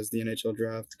more as the NHL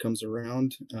draft comes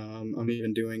around. I'm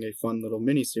even doing a fun little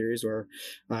mini series where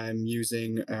I'm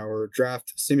using our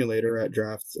draft simulator at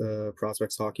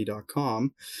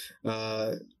draftprospectshockey.com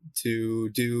to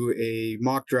do a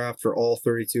mock draft for all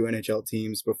 32 NHL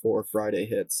teams before Friday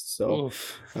hits. So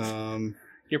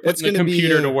you're putting the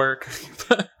computer to work.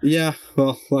 Yeah,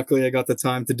 well, luckily I got the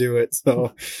time to do it,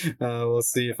 so we'll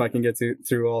see if I can get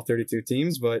through all 32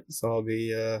 teams, but so I'll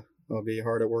be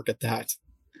hard at work at that.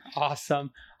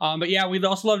 Awesome. But yeah, we'd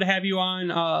also love to have you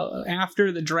on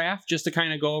after the draft, just to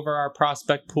kind of go over our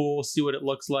prospect pool, see what it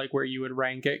looks like, where you would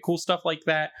rank it, cool stuff like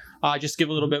that. Just give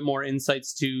a little bit more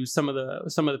insights to some of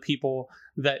the people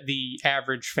that the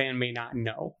average fan may not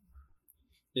know.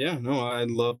 Yeah, no,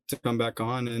 I'd love to come back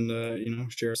on and you know,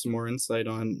 share some more insight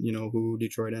on, you know, who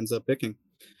Detroit ends up picking.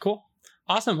 Cool.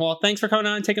 Awesome. Well, thanks for coming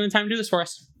on and taking the time to do this for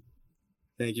us.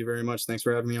 Thank you very much. Thanks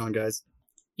for having me on, guys.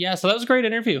 Yeah, so that was a great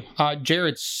interview.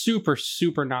 Jared's super,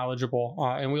 super knowledgeable,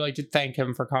 and we like to thank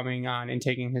him for coming on and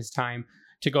taking his time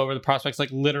to go over the prospects, like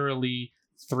literally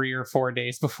 3 or 4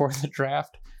 days before the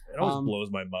draft. It always blows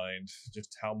my mind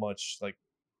just how much, like,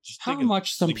 just how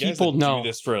much some people know do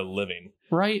this for a living,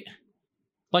 right?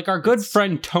 Like our good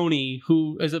friend Tony,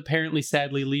 who is apparently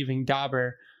sadly leaving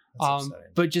Dobber.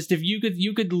 But just if you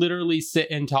could literally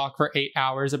sit and talk for 8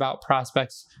 hours about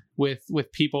prospects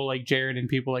with people like Jared and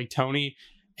people like Tony,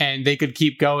 and they could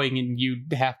keep going and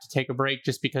you'd have to take a break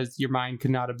just because your mind could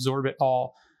not absorb it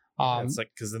all. It's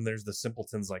like, because then there's the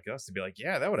simpletons like us to be like,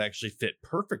 yeah, that would actually fit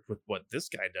perfect with what this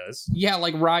guy does. Yeah,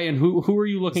 like Ryan, who are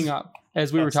you looking up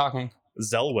as we were talking?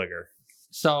 Zellweger.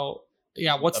 So,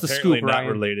 yeah, what's Apparently the scoop, not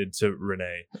Ryan? related to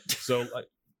Renee. So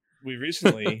we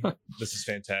recently, this is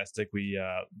fantastic, we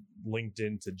linked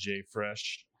into Jay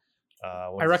Fresh.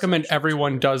 I recommend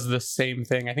everyone does the same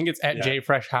thing. I think it's at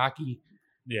JFresh Hockey.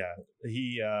 Yeah,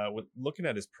 he looking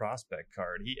at his prospect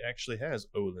card, he actually has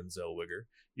Olin Zellweger.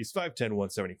 He's 5'10",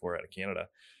 174 out of Canada.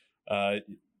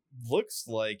 Looks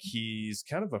like he's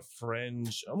kind of a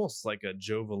fringe, almost like a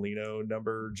Joe Velino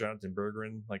number, Jonathan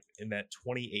Berggren, like in that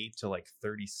 28 to like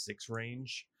 36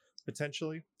 range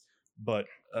potentially. But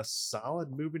a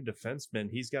solid moving defenseman.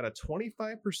 He's got a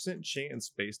 25% chance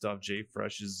based off Jay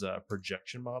Fresh's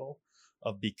projection model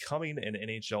of becoming an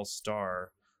NHL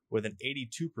star, with an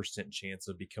 82% chance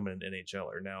of becoming an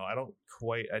NHLer. Now, I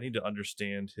need to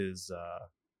understand his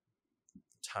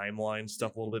timeline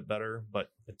stuff a little bit better,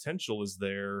 but potential is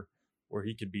there where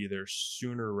he could be there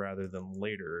sooner rather than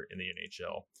later in the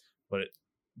NHL. But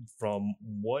from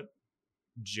what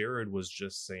Jared was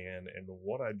just saying and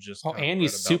what I just and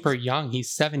he's super young.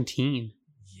 He's 17.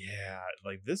 Yeah,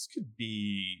 like this could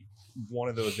be one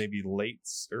of those maybe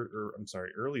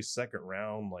early second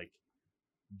round like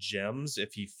gems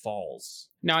if he falls.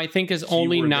 Now, I think his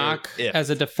only knock as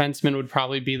a defenseman would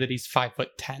probably be that he's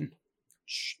 5'10".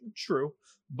 True,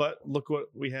 but look what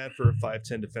we had for a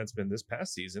 5'10" defenseman this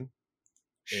past season.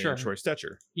 Sure, Troy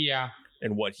Stetcher. Yeah,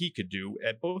 and what he could do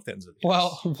at both ends of the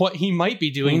ice. What he might be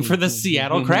doing for the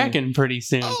Seattle Kraken pretty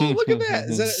soon. Oh, look at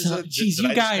that! Geez,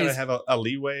 you guys just have a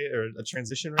leeway or a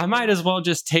transition. Right I might as well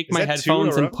just take my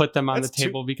headphones and put them on the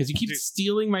table because you keep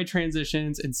stealing my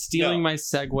transitions and stealing my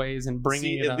segues and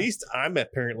bringing it up. At least I'm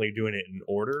apparently doing it in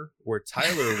order, where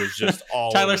Tyler was just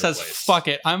all. Tyler says, "Fuck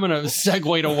it, I'm gonna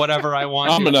segue to whatever I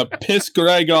want. I'm gonna piss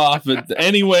Greg off in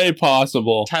any way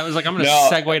possible." Tyler's like, "I'm gonna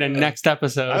segue to next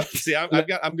episode."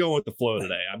 I'm going with the flow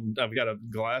today. I've got a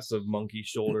glass of monkey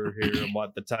shoulder here, and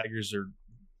what the Tigers are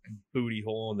booty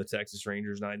hole in the Texas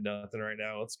Rangers 9-0 right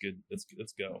now. It's good. Let's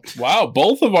go. Wow,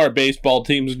 both of our baseball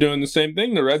teams are doing the same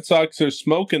thing. The Red Sox are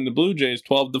smoking the Blue Jays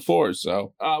 12-4.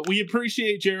 So we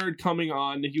appreciate Jared coming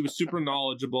on. He was super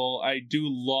knowledgeable. I do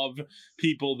love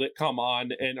people that come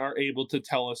on and are able to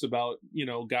tell us about,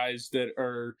 guys that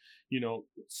are,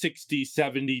 60,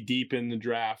 70 deep in the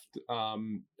draft.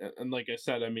 And like I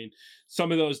said, I mean,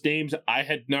 some of those names I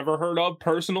had never heard of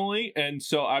personally. And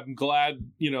so I'm glad,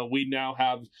 we now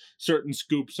have certain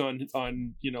scoops on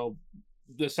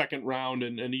the second round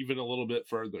and even a little bit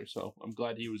further. So I'm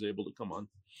glad he was able to come on.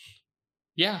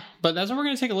 Yeah, but that's what we're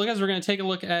going to take a look at. We're going to take a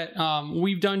look at,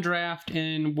 we've done draft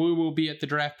and we will be at the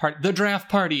draft party. The draft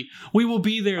party. We will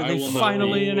be there. They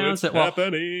finally announced it. Well,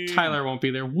 Tyler won't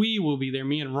be there. We will be there.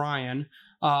 Me and Ryan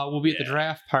will be at the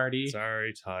draft party.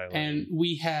 Sorry, Tyler. And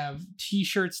we have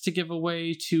t-shirts to give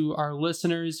away to our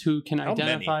listeners who can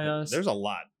identify us. There's a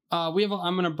lot. I'm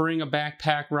going to bring a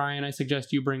backpack, Ryan. I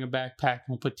suggest you bring a backpack and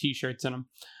we'll put t-shirts in them.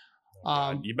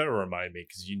 You better remind me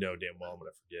because damn well I'm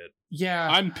gonna forget. Yeah,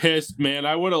 I'm pissed, man.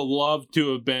 I would have loved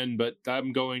to have been, but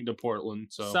I'm going to Portland.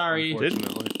 So sorry,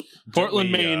 unfortunately.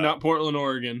 Portland, Maine, not Portland,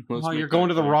 Oregon. You're going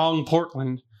to the wrong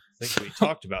Portland. I think we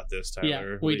talked about this, Tyler.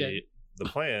 Yeah, we did. The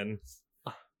plan,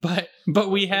 but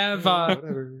we have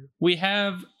we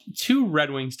have two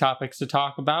Red Wings topics to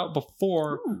talk about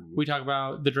before we talk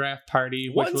about the draft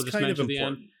party, which we'll just mention at the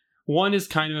end. One is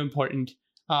kind of important.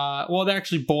 They're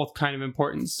actually both kind of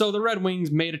important. So the Red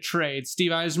Wings made a trade.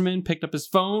 Steve Yzerman picked up his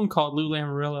phone, called Lou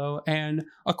Lamoriello, and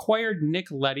acquired Nick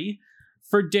Leddy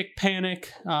for Dick Panik,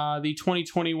 the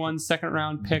 2021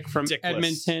 second-round pick from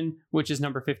Edmonton, which is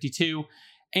number 52.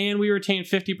 And we retained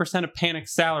 50% of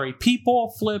Panik's salary.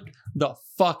 People flipped the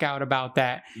fuck out about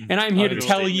that. And I'm here to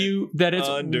tell you that it's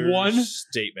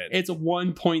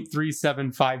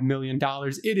 $1.375 million.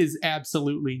 It is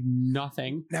absolutely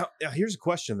nothing. Now here's a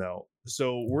question, though.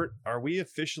 So are we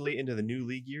officially into the new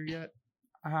league year yet?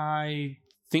 I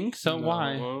think so. No,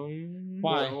 Why?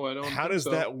 Why? No, I don't. How does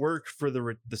that work for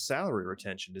the salary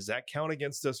retention? Does that count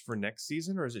against us for next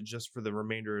season, or is it just for the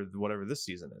remainder of whatever this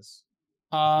season is?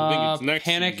 I think it's next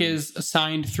Panik season. is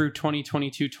assigned through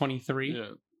 2022-23. Yeah.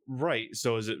 Right.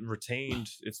 So is it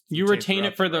retained? You retain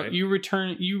it for right? You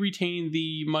retain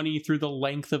the money through the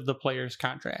length of the player's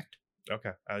contract.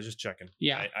 Okay, I was just checking.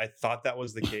 Yeah, I thought that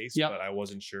was the case, but I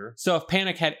wasn't sure. So if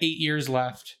Panik had 8 years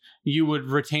left, you would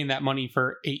retain that money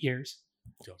for 8 years.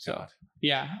 Oh, so God.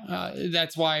 Yeah,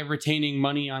 that's why retaining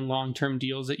money on long-term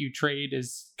deals that you trade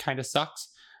is kind of sucks.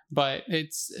 But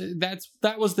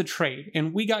that was the trade,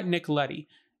 and we got Nick Leddy.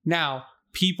 Now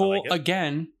people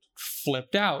again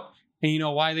flipped out. And you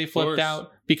know why they flipped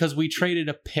out? Because we traded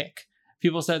a pick.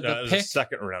 People said the it was pick. a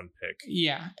second round pick.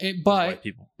 Yeah, But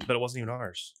it wasn't even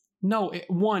ours. No,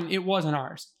 one, it wasn't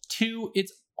ours. Two,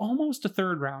 it's almost a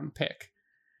third round pick.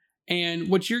 And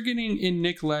what you're getting in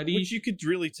Nick Leddy, which you could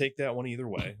really take that one either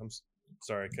way. I'm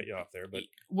sorry I cut you off there, but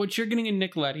what you're getting in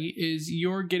Nick Leddy is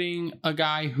you're getting a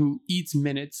guy who eats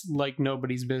minutes like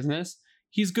nobody's business.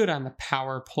 He's good on the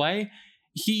power play.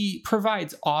 He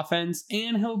provides offense,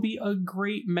 and he'll be a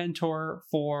great mentor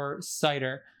for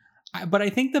Sider. But I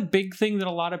think the big thing that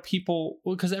a lot of people,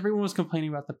 because everyone was complaining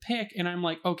about the pick, and I'm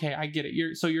like, okay, I get it.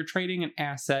 You're trading an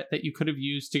asset that you could have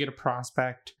used to get a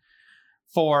prospect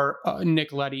for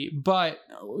Nick Leddy. But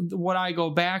what I go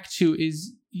back to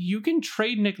is you can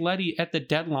trade Nick Leddy at the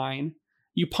deadline.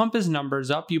 You pump his numbers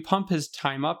up, you pump his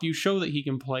time up, you show that he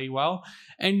can play well,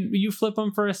 and you flip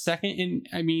him for a second. And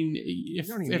I mean, if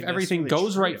everything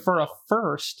goes right for a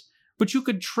first, but you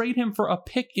could trade him for a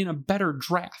pick in a better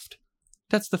draft.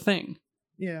 That's the thing.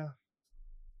 Yeah.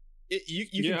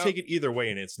 You can take it either way,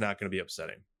 and it's not going to be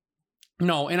upsetting.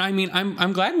 No, and I mean,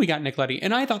 I'm glad we got Nick Leddy,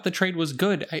 and I thought the trade was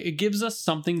good. It gives us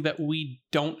something that we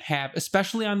don't have,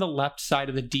 especially on the left side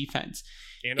of the defense.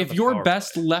 If your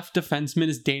best left defenseman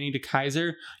is Danny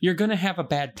DeKeyser, you're going to have a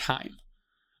bad time.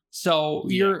 So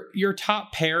your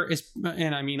top pair is,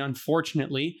 and I mean,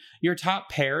 unfortunately, your top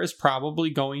pair is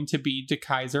probably going to be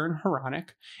DeKeyser and Hronek,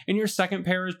 and your second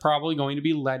pair is probably going to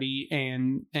be Leddy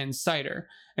and Sider,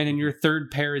 and then your third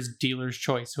pair is dealer's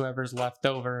choice, whoever's left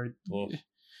over.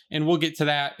 And we'll get to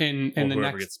that in the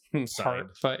next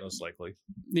part, but most likely,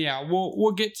 yeah,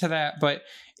 we'll get to that. But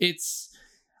it's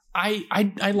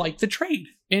I like the trade,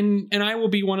 and I will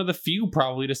be one of the few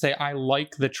probably to say I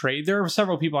like the trade. There are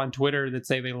several people on Twitter that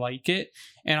say they like it,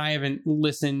 and I haven't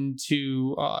listened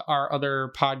to our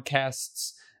other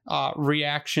podcasts'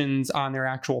 reactions on their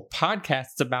actual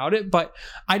podcasts about it, but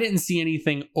I didn't see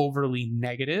anything overly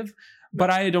negative. But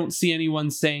I don't see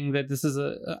anyone saying that this is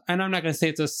and I'm not going to say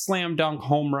it's a slam dunk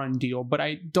home run deal, but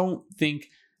I don't think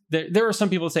that there are some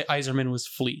people that say Yzerman was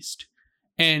fleeced.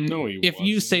 And No, if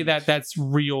you say that that's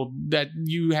real, that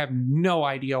you have no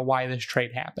idea why this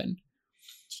trade happened.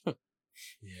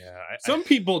 Yeah. Some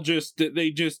people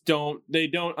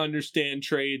don't understand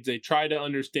trades. They try to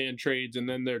understand trades, and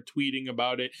then they're tweeting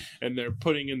about it, and they're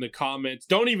putting in the comments.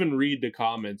 Don't even read the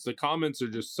comments. The comments are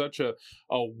just such a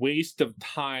waste of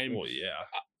time. Well, yeah.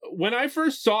 When I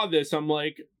first saw this, I'm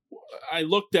like, I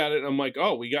looked at it and I'm like,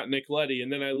 oh, we got Nick Leddy.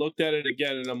 And then I looked at it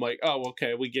again and I'm like, oh,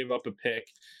 okay, we gave up a pick.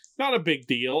 Not a big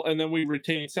deal. And then we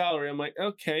retained salary. I'm like,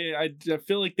 okay, I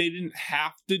feel like they didn't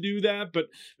have to do that, but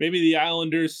maybe the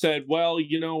Islanders said, well,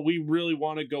 we really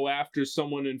want to go after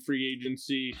someone in free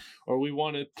agency, or we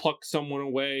want to pluck someone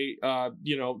away,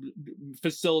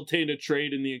 facilitate a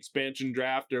trade in the expansion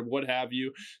draft or what have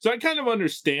you. So I kind of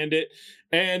understand it.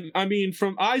 And I mean,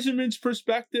 from Yzerman's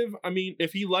perspective, I mean,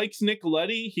 if he likes Nick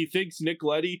Leddy, he thinks Nick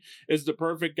Leddy is the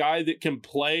perfect guy that can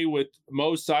play with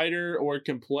Mo Sider or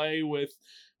can play with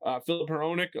Philip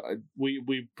Hronek.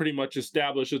 We pretty much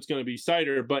established it's going to be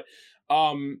Sider, but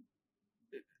I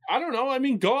don't know. I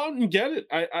mean, go out and get it.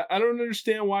 I don't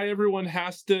understand why everyone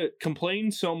has to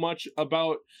complain so much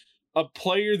about a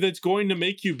player that's going to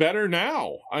make you better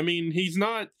now. I mean, he's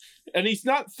not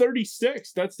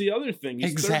 36. That's the other thing.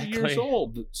 He's exactly 30 years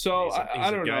old. So he's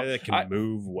I don't a guy know. that can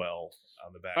move well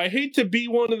on the back. I hate to be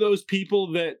one of those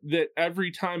people that every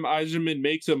time Yzerman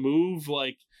makes a move,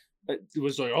 like, it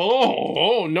was like,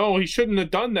 oh no, he shouldn't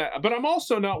have done that. But I'm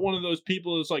also not one of those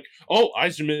people that's like, oh,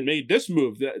 Yzerman made this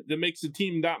move that makes the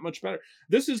team that much better.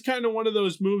 This is kind of one of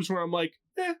those moves where I'm like,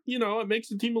 it makes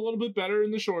the team a little bit better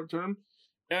in the short term.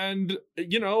 And,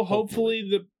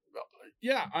 hopefully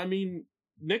I mean,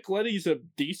 Nick Leddy's a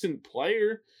decent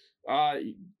player.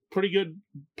 Pretty good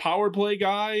power play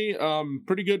guy.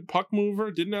 Pretty good puck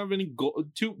mover. Didn't have any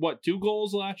 2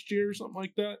 goals last year or something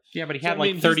like that. Yeah, but he had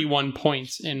 31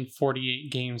 points in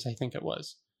 48 games, I think it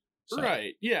was. So.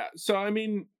 Right. Yeah. So I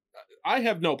mean, I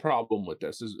have no problem with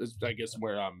this. Is I guess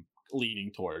where I'm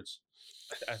leaning towards.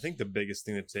 I think the biggest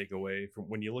thing to take away from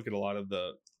when you look at a lot of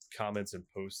the comments and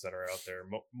posts that are out there,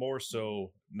 more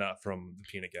so not from the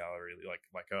peanut gallery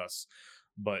like us,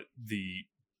 but the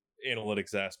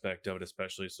analytics aspect of it,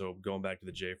 especially. So going back to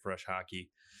the JFresh hockey,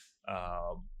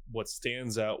 what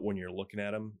stands out when you're looking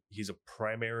at him, he's a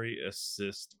primary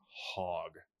assist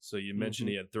hog. So you mentioned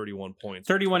he had 31 points,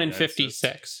 31 and 56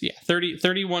 assists. Yeah,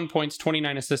 31 points,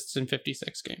 29 assists in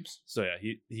 56 games. So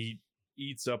yeah, he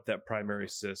eats up that primary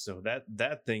assist. So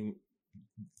that thing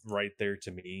right there,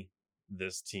 to me,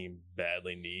 this team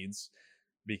badly needs,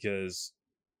 because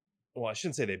well, I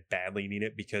shouldn't say they badly need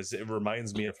it because it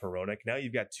reminds me of Hronek. Now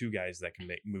you've got two guys that can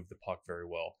move the puck very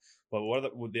well. But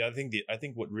I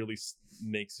think what really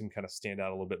makes him kind of stand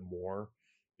out a little bit more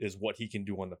is what he can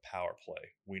do on the power play.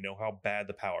 We know how bad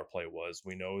the power play was.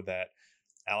 We know that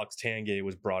Alex Tanguay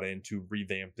was brought in to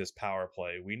revamp this power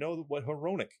play. We know what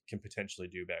Hronek can potentially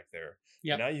do back there.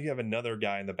 Yeah. Now you have another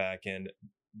guy in the back end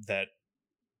that,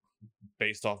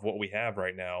 based off what we have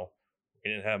right now,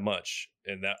 we didn't have much,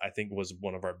 and that I think was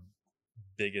one of our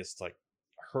biggest like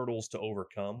hurdles to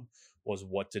overcome, was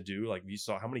what to do. Like, you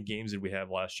saw how many games did we have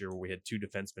last year where we had two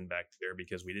defensemen back there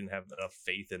because we didn't have enough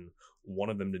faith in one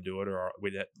of them to do it, or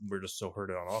we're just so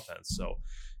hurted on offense. So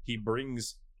he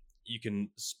brings, you can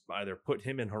either put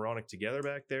him and Hronek together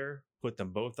back there, put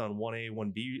them both on 1A,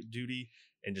 1B duty,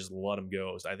 and just let them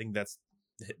go. So I think that's,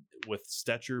 with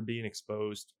Stetcher being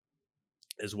exposed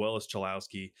as well as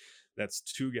Cholowski, that's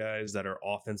two guys that are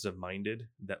offensive minded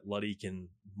that Luddy can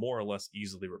more or less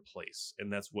easily replace.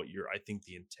 And that's what I think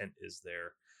the intent is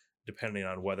there, depending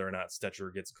on whether or not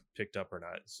Stetcher gets picked up or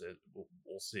not. So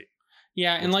we'll see.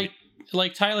 Yeah. And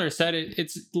like Tyler said,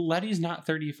 it's Luddy's not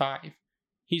 35.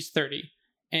 He's 30.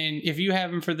 And if you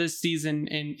have him for this season,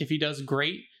 and if he does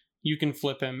great, you can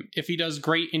flip him. If he does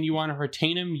great and you want to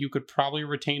retain him, you could probably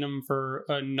retain him for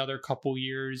another couple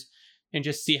years and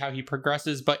just see how he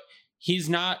progresses. But he's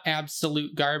not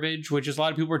absolute garbage, which is a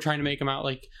lot of people are trying to make him out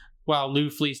like, wow, Lou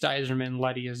fleeced Yzerman,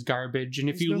 Leddy is garbage. And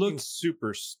if he's you look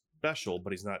super special,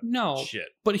 but he's not shit.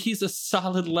 But he's a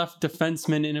solid left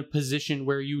defenseman in a position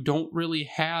where you don't really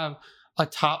have a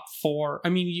top four. I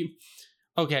mean,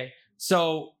 okay,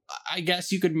 so I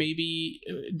guess you could maybe,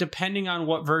 depending on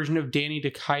what version of Danny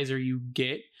DeKeyser you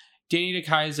get, Danny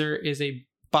DeKeyser is a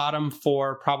bottom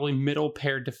four, probably middle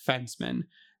pair defenseman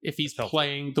if he's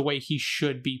playing the way he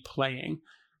should be playing.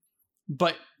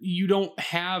 But you don't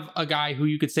have a guy who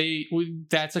you could say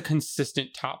that's a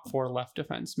consistent top four left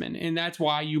defenseman. And that's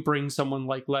why you bring someone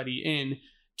like Leddy in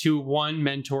to, one,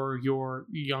 mentor your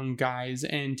young guys,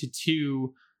 and to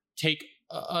two, take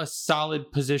a solid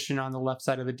position on the left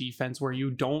side of the defense where you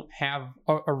don't have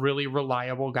a really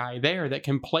reliable guy there that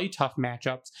can play tough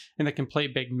matchups and that can play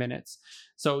big minutes.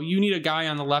 So you need a guy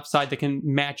on the left side that can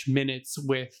match minutes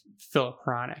with Filip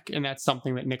Hronek, and that's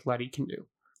something that Nick Leddy can do.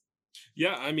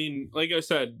 Yeah, I mean, like I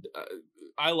said,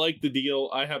 I like the deal.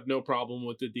 I have no problem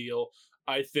with the deal.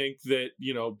 I think that,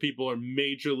 people are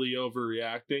majorly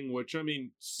overreacting, which, I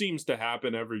mean, seems to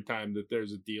happen every time that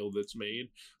there's a deal that's made,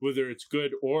 whether it's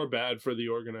good or bad for the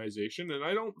organization. And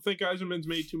I don't think Yzerman's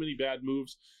made too many bad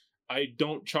moves. I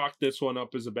don't chalk this one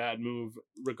up as a bad move,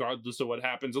 regardless of what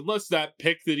happens, unless that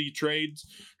pick that he trades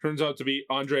turns out to be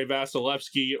Andrei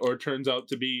Vasilevsky or turns out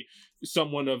to be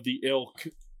someone of the ilk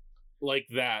like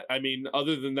that. I mean,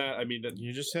 other than that, I mean,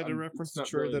 you just had to reference the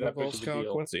really trade that involves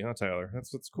Kyle Quincy, huh, Tyler?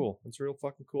 That's cool. That's real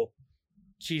fucking cool.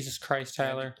 Jesus Christ,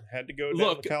 Tyler! Had to go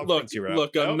down the Kyle Quincy route.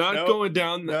 Look, I'm not going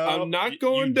down. I'm not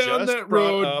going down that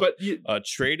road. But a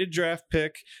traded draft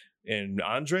pick and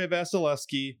Andrei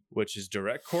Vasilevsky, which is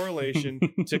direct correlation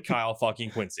to Kyle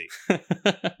fucking Quincy.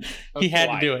 He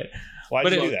had to do it. Why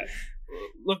did you do that?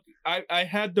 Look, I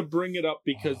had to bring it up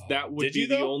because that would be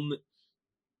the only.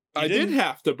 I did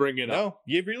have to bring it up. No,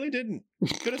 you really didn't. You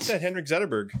could have said Henrik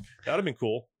Zetterberg. That would have been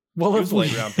cool. Well, if we,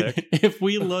 late round pick. if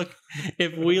we look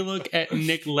at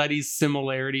Nick Leddy's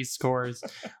similarity scores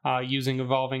using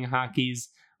Evolving Hockey's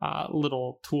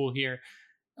little tool here,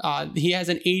 he has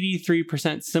an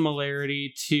 83%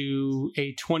 similarity to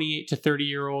a 28 to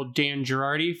 30-year-old Dan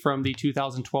Girardi from the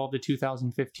 2012 to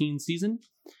 2015 season.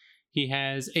 He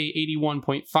has a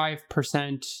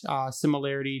 81.5%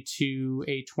 similarity to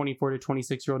a 24 to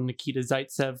 26-year-old Nikita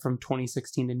Zaitsev from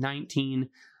 2016 to 19.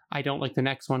 I don't like the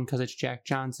next one because it's Jack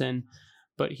Johnson,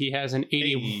 but he has an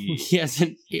 80.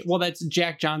 Hey. That's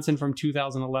Jack Johnson from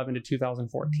 2011 to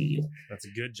 2014. That's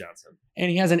a good Johnson.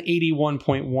 And he has an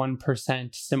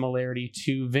 81.1% similarity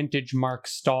to vintage Mark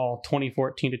Stahl,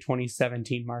 2014 to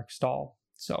 2017 Mark Stahl.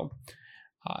 So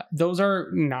those are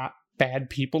not bad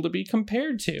people to be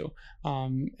compared to.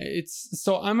 I'm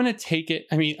gonna take it.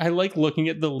 I mean, I like looking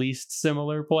at the least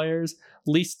similar players,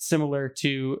 least similar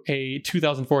to a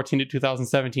 2014 to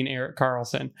 2017 Erik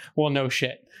Karlsson. Well, no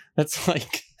shit. That's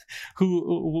like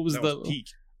who was the peak.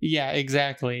 Yeah,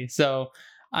 exactly. So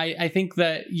I think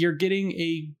that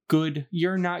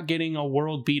you're not getting a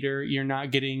world beater, you're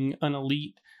not getting an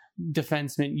elite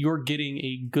defenseman, you're getting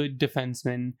a good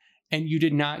defenseman. And you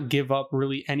did not give up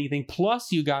really anything.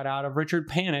 Plus, you got out of Richard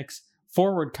Panik's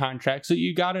forward contract. So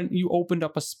you opened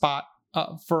up a spot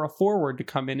for a forward to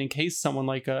come in case someone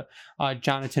like a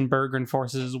Jonathan Berggren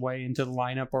forces his way into the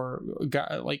lineup, or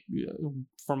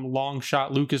from long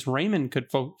shot Lucas Raymond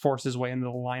could force his way into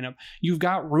the lineup. You've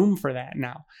got room for that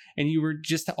now, and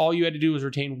all you had to do was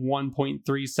retain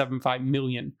 $1.375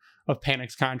 million of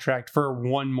Panik's contract for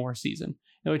one more season,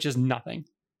 which is nothing.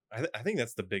 I think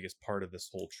that's the biggest part of this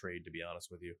whole trade, to be honest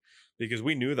with you, because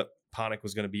we knew that Panik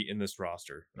was going to be in this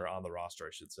roster, or on the roster,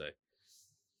 I should say.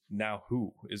 Now,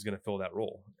 who is going to fill that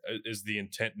role? Is the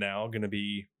intent now going to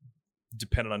be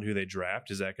dependent on who they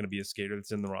draft? Is that going to be a skater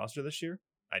that's in the roster this year?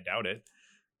 I doubt it,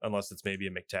 unless it's maybe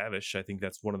a McTavish. I think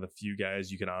that's one of the few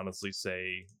guys you can honestly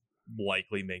say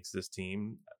likely makes this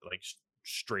team, like,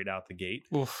 straight out the gate.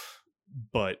 Oof.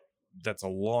 But that's a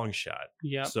long shot.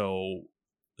 Yeah. So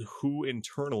who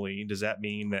internally does that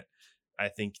mean that I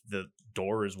think the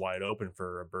door is wide open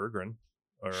for a Berggren?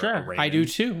 Or sure, a Raymond, I do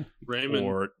too. Raymond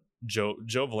or Joe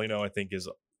Veleno, I think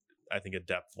a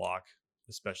depth lock,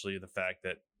 especially the fact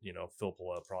that,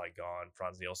 Filppula probably gone,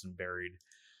 Franz Nielsen buried,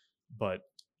 but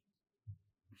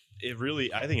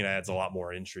I think it adds a lot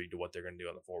more intrigue to what they're going to do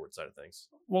on the forward side of things.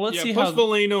 Well, let's see plus how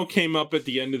Veleno came up at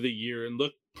the end of the year and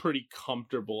looked pretty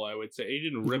comfortable. I would say he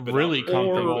didn't rip it really up or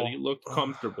anything, comfortable. but he looked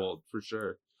comfortable for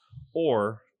sure.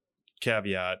 Or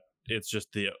caveat, it's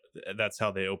just that's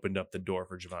how they opened up the door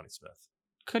for Giovanni Smith.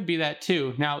 could be that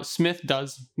too. Now, Smith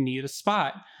does need a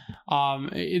spot.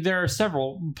 There are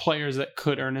several players that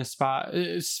could earn a spot.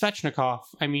 Svechnikov,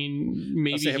 I mean,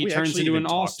 maybe he turns into an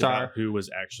all-star. Who was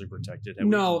actually protected?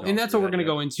 No, and that's what we're going to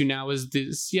go into now is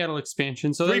the Seattle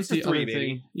expansion. So that's the other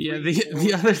thing. Yeah,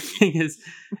 the other thing is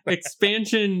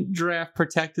expansion draft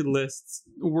protected lists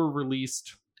were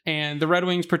released. And the Red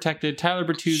Wings protected Tyler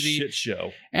Bertuzzi, Shit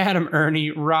show. Adam Ernie,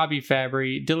 Robbie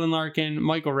Fabry, Dylan Larkin,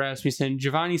 Michael Rasmussen,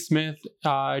 Giovanni Smith,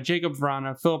 Jacob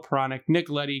Vrana, Phil Peronic, Nick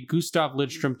Leddy, Gustav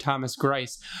Lidstrom, Thomas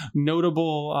Greiss.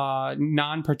 Notable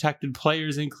non-protected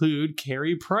players include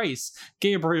Carey Price,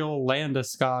 Gabriel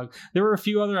Landeskog. There were a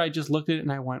few other. I just looked at it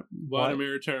and I went, what?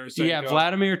 Vladimir Tarasenko. Yeah,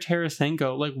 Vladimir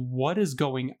Tarasenko. Like, what is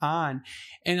going on?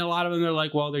 And a lot of them are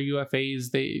like, well, they're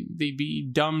UFAs. They'd be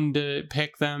dumb to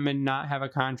pick them and not have a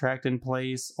contract in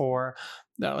place, or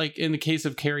like in the case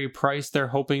of Carey Price, they're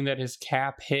hoping that his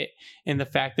cap hit and the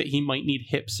fact that he might need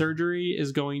hip surgery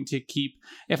is going to keep.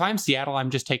 If I'm Seattle, I'm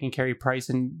just taking Carey Price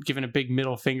and giving a big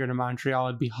middle finger to Montreal.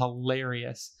 It'd be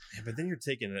hilarious. Yeah, but then you're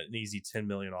taking an easy $10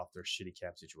 million off their shitty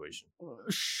cap situation.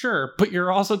 Sure, but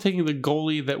you're also taking the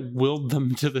goalie that willed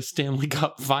them to the Stanley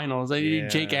Cup Finals.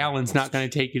 Jake Allen's not going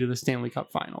to take you to the Stanley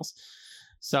Cup Finals.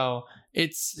 So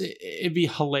it'd be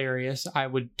hilarious. I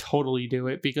would totally do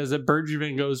it because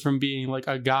Bergevin goes from being like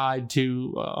a god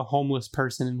to a homeless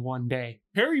person in one day.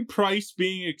 Carey Price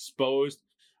being exposed,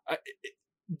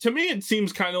 to me, it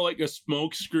seems kind of like a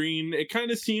smokescreen. It kind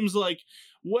of seems like,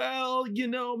 well,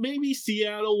 maybe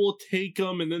Seattle will take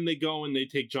him, and then they go and they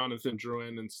take Jonathan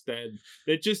Drouin instead.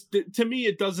 It just, to me,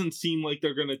 it doesn't seem like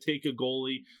they're going to take a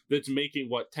goalie that's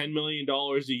making, $10 million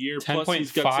a year?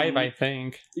 10.5, I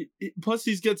think. Plus,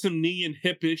 he's got some knee and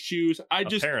hip issues.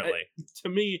 Apparently. To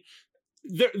me,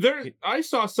 I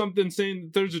saw something saying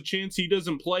that there's a chance he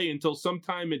doesn't play until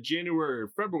sometime in January or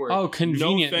February. Oh,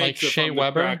 convenient, like Shea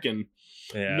Weber?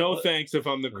 Yeah. No thanks if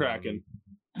I'm the Kraken.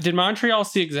 Did Montreal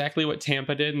see exactly what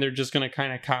Tampa did, and they're just going to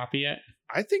kind of copy it?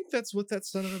 I think that's what that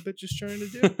son of a bitch is trying to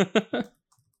do.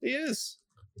 He is.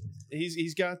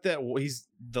 He's got that. He's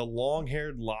the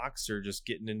long-haired locks are just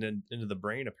getting into the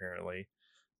brain, apparently,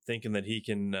 thinking that he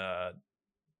can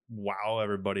wow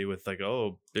everybody with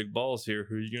big balls here.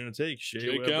 Who are you going to take?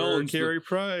 Shea Weber or Carey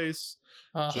Price?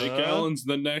 Jake Allen's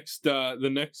the next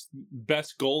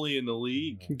best goalie in the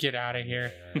league. Get out of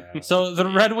here. Yeah. So the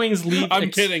Red Wings leave. I'm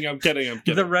kidding.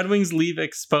 The Red Wings leave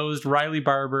exposed Riley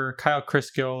Barber, Kyle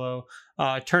Crisciolo,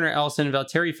 Turner Ellison,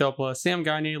 Valtteri Filppula, Sam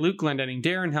Gagner, Luke Glendening,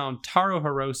 Darren Helm, Taro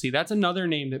Hirose. That's another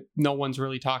name that no one's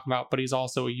really talking about, but he's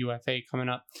also a UFA coming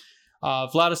up.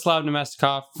 Vladislav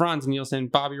Nemestikov, Franz Nielsen,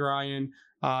 Bobby Ryan,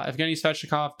 Evgeny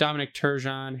Svechnikov, Dominic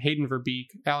Turgeon, Hayden Verbeek,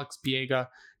 Alex Biega,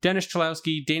 Dennis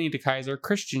Chalowski, Danny DeKaiser,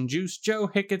 Christian Juice, Joe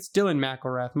Hicketts, Dylan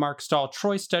McElrath, Mark Stahl,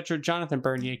 Troy Stetcher, Jonathan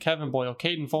Bernier, Kevin Boyle,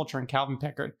 Caden Fulcher, and Calvin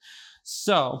Pickard.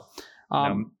 So,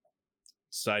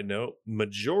 side note,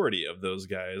 majority of those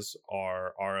guys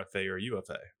are RFA or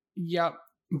UFA. Yep.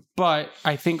 But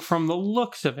I think from the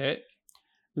looks of it,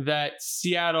 that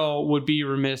Seattle would be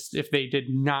remiss if they did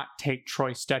not take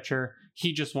Troy Stetcher.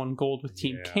 He just won gold with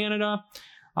Team Canada.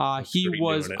 He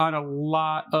was on a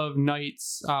lot of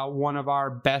nights one of our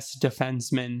best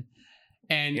defensemen.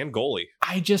 And goalie.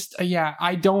 I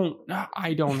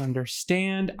don't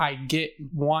understand. I get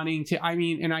wanting to,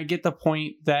 and I get the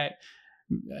point that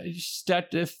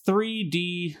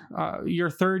 3D, your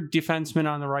third defenseman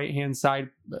on the right hand side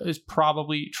is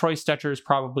probably Troy Stecher is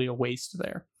probably a waste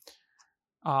there.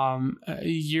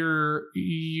 You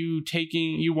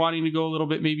wanting to go a little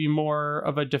bit maybe more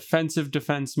of a defensive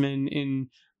defenseman in.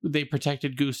 They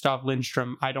protected Gustav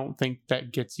Lindstrom. I don't think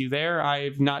that gets you there.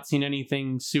 I've not seen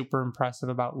anything super impressive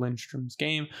about Lindstrom's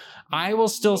game. I will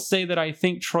still say that I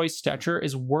think Troy Stecher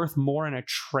is worth more in a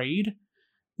trade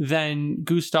than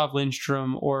Gustav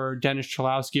Lindstrom or Dennis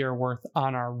Cholowski are worth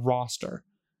on our roster.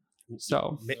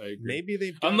 So maybe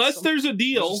they've unless there's a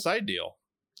deal, there's a side deal.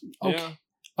 Okay, Yeah.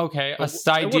 okay, a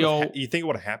side deal. You think it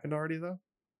would have happened already though?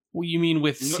 What you mean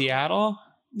with Seattle?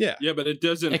 Yeah, Yeah, but it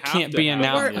doesn't. It have can't to be happen.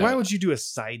 announced. Why would you do a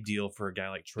side deal for a guy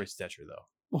like Troy Stecher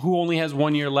though? Who only has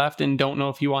 1 year left and don't know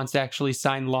if he wants to actually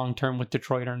sign long-term with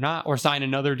Detroit or not, or sign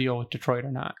another deal with Detroit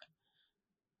or not.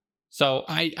 So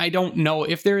I don't know.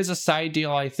 If there is a side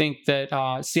deal, I think that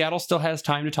Seattle still has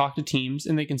time to talk to teams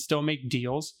and they can still make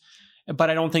deals. But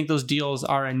I don't think those deals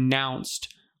are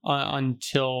announced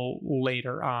until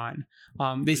later on.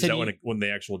 They said when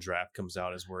the actual draft comes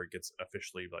out is where it gets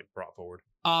officially like brought forward.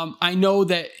 I know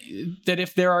that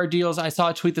if there are deals, I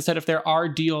saw a tweet that said if there are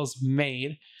deals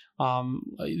made,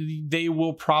 they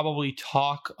will probably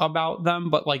talk about them,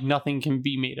 but like nothing can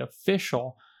be made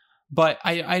official. But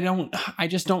I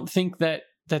just don't think that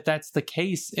that's the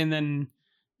case. And then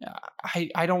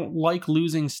I don't like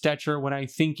losing Stecher when I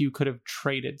think you could have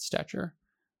traded Stecher,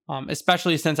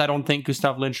 especially since I don't think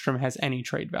Gustav Lindstrom has any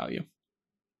trade value.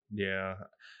 Yeah,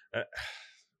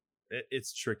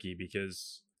 it's tricky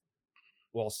because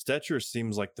while Stecher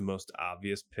seems like the most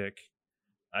obvious pick,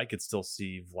 I could still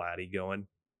see Vladdy going.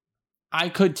 I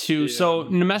could too. Yeah. So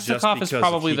Nemestikov is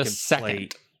probably the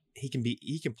second. He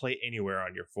can play anywhere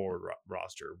on your forward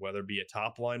roster, whether it be a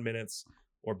top line minutes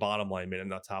or bottom line minute.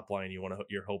 Not top line,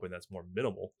 you're hoping that's more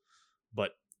minimal.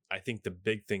 But I think the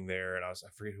big thing there, and I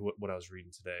forget what I was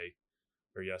reading today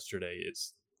or yesterday,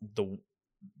 it's the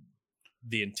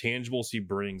intangibles he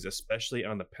brings, especially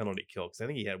on the penalty kill. Because I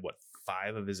think he had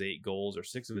 5 of his 8 goals or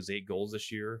 6 of his 8 goals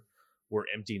this year were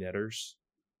empty netters.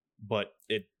 But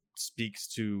it speaks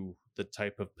to the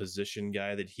type of position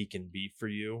guy that he can be for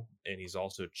you, and he's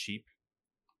also cheap.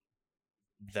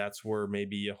 That's where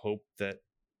maybe you hope that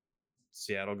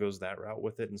Seattle goes that route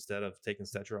with it instead of taking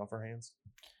Stecher off our hands.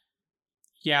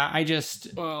 Yeah, I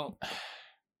don't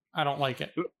like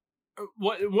it.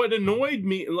 What annoyed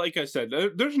me, like I said,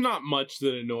 there's not much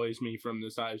that annoys me from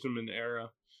this Yzerman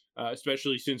era,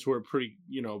 especially since we're pretty,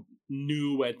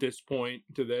 new at this point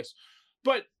to this.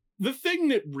 But the thing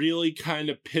that really kind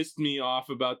of pissed me off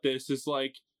about this is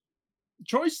like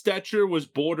Troy Stecher was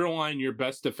borderline your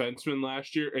best defenseman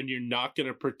last year, and you're not going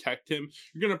to protect him.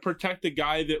 You're going to protect a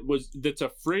guy that's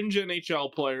a fringe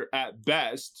NHL player at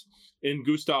best in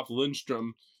Gustav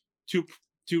Lindstrom to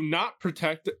not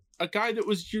protect a guy that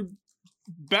was your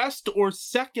best or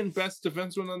second best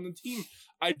defenseman on the team.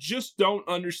 I just don't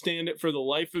understand it for the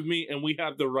life of me, and we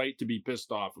have the right to be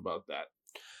pissed off about that.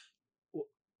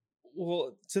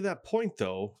 Well, to that point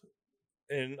though,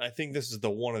 and I think this is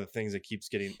one of the things that keeps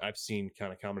I've seen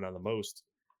kind of comment on the most.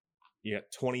 You got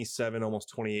 27, almost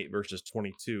 28 versus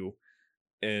 22,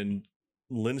 and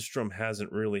Lindstrom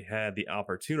hasn't really had the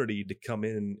opportunity to come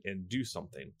in and do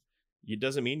something. It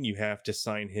doesn't mean you have to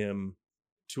sign him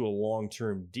to a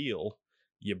long-term deal.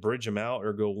 You bridge him out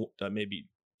or go maybe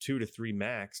 2 to 3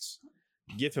 max.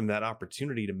 Give him that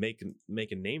opportunity to make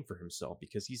a name for himself,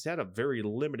 because he's had a very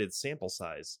limited sample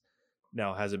size.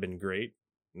 Now, has it been great?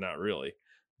 Not really.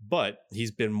 But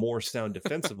he's been more sound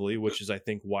defensively, which is, I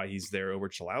think, why he's there over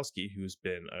Cholowski, who's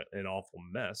been an awful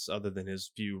mess other than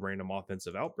his few random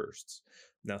offensive outbursts.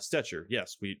 Now, Stecher,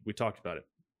 yes, we talked about it.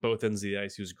 Both ends of the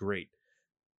ice, he was great.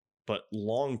 But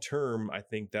long term, I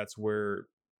think that's where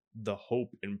the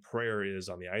hope and prayer is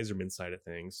on the Yzerman side of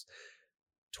things.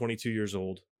 22 years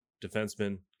old,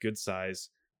 defenseman, good size.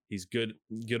 He's good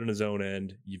on his own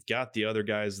end. You've got the other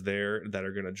guys there that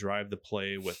are going to drive the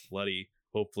play with Leddy,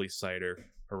 hopefully Seider,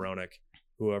 Hronek,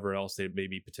 whoever else they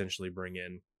maybe potentially bring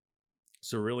in.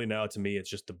 So really now, to me, it's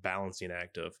just the balancing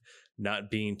act of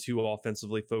not being too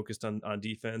offensively focused on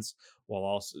defense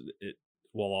while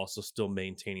also still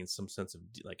maintaining some sense of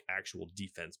like actual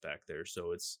defense back there.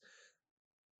 So it's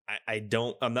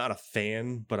I'm not a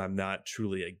fan, but I'm not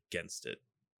truly against it.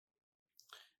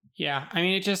 Yeah, I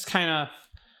mean, it just kind of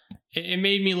it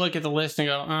made me look at the list and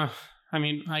go, I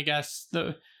mean, I guess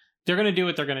they're going to do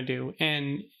what they're going to do,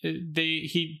 and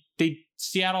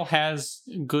Seattle has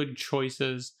good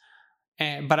choices,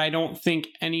 but I don't think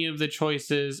any of the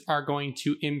choices are going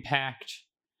to impact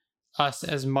us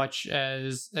as much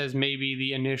as maybe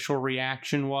the initial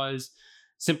reaction was.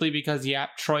 simply because,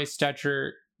 Troy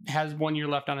Stecher has 1 year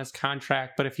left on his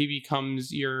contract, but if he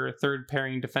becomes your third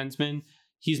pairing defenseman,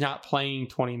 he's not playing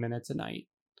 20 minutes a night.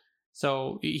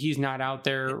 So he's not out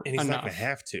there And he's enough. not going to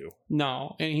have to.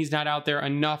 No, and he's not out there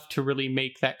enough to really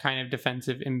make that kind of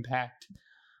defensive impact,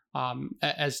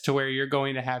 as to where you're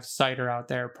going to have Seider out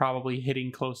there probably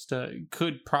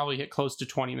could probably hit close to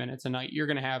 20 minutes a night. You're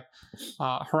going to have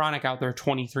Hronek out there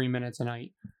 23 minutes a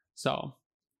night. So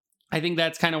I think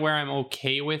that's kind of where I'm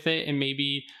okay with it. And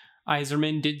maybe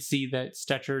Yzerman did see that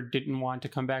Stecher didn't want to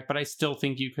come back, but I still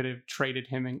think you could have traded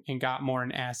him and got more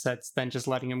in assets than just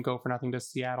letting him go for nothing to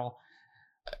Seattle.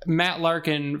 Matt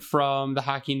Larkin from the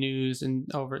Hockey News and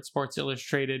over at Sports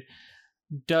Illustrated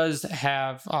does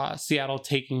have Seattle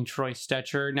taking Troy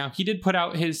Stecher. Now, he did put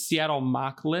out his Seattle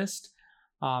mock list,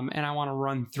 and I want to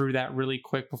run through that really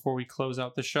quick before we close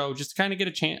out the show, just to kind of get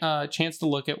a chance to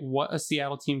look at what a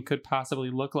Seattle team could possibly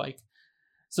look like.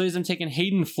 So I'm taking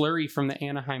Hayden Fleury from the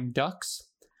Anaheim Ducks,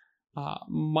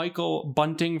 Michael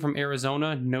Bunting from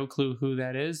Arizona, no clue who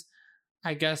that is.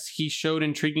 I guess he showed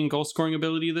intriguing goal scoring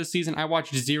ability this season. I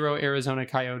watched 0 Arizona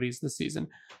Coyotes this season,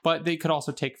 but they could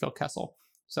also take Phil Kessel.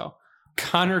 So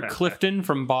Connor Clifton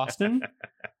from Boston,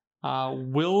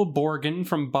 Will Borgen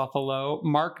from Buffalo,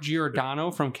 Mark Giordano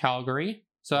from Calgary.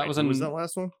 So that was that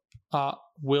last one?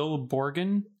 Will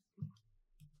Borgen,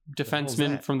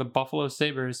 defenseman from the Buffalo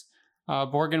Sabres.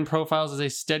 Borgen profiles as a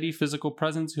steady physical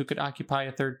presence who could occupy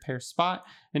a third pair spot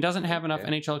and doesn't have enough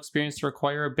NHL experience to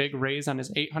require a big raise on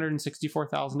his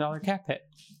 $864,000 cap hit.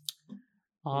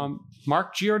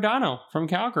 Mark Giordano from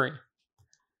Calgary.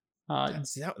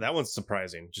 See, that one's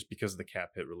surprising just because of the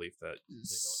cap hit relief that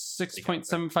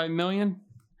 $6.75 million.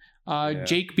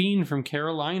 Jake Bean from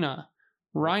Carolina.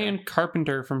 Ryan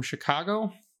Carpenter from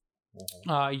Chicago.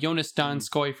 Jonas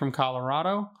Donskoy from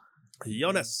Colorado.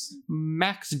 Jonas.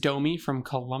 Max Domi from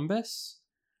Columbus.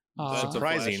 That's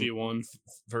surprising. a flashy one.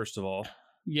 First of all,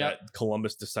 that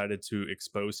Columbus decided to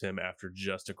expose him after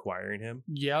just acquiring him.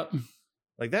 Yep.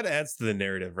 Like, that adds to the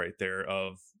narrative right there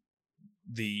of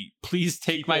the please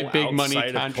take my big money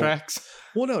contracts.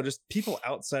 Well, no, just people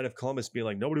outside of Columbus being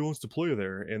like, nobody wants to play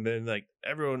there. And then, like,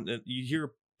 everyone, you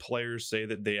hear players say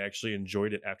that they actually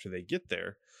enjoyed it after they get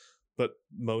there. But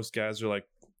most guys are like,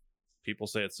 people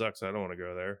say it sucks, I don't want to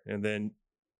go there. And then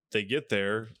they get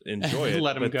there, enjoy it,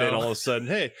 let them but go. then all of a sudden,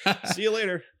 hey, see you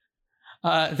later.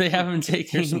 They have him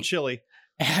taking Here's some chili.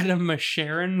 Adam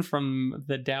Masharon from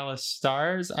the Dallas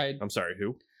Stars. I'm sorry,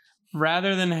 who?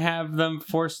 Rather than have them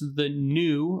force the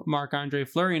new Marc-Andre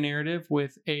Fleury narrative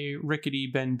with a rickety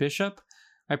Ben Bishop,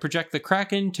 I project the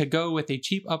Kraken to go with a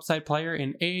cheap upside player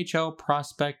in AHL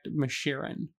prospect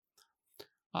Masharon.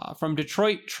 From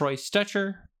Detroit, Troy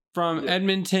Stecher. From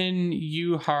Edmonton,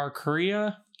 Juhar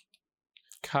Khaira.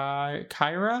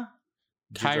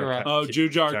 Oh,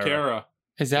 Jujar Kara.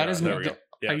 Is that his name?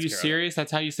 Yeah, are you serious?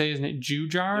 That's how you say his name?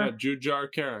 Jujar? Yeah,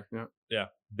 Jujar Kara. Yeah,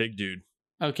 big dude.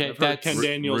 Okay, I've heard that's Ken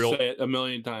Daniels say it a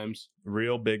million times.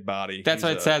 Real big body. That's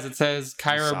what it says. It says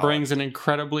Khaira brings an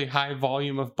incredibly high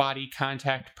volume of body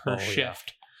contact per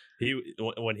shift. Yeah.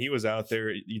 When he was out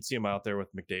there, you'd see him out there with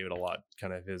McDavid a lot,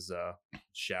 kind of his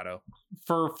shadow.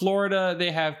 For Florida, they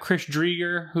have Chris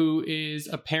Drieger, who is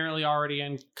apparently already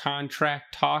in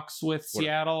contract talks with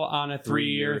Seattle on a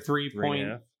 3-year,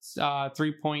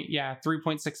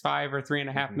 $3.65 or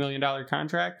 $3.5 million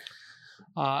contract.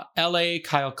 LA,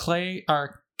 Kyle Clague.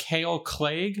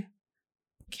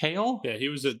 Kale? Yeah, he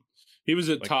was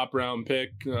a top round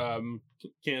pick.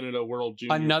 Canada World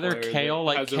Junior. Another Kale,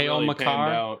 like Kale really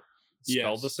McCarr.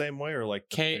 Spelled the same way, or like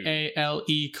Kale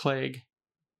Clague.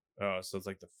 Oh, so it's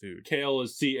like the food. Kale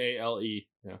is Cale.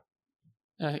 Yeah.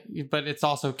 But it's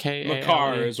also Kale.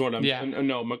 McCarr is what I'm. Yeah.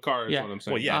 No, McCarr is what I'm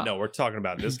saying. Well, yeah, no, we're talking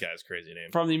about this guy's crazy name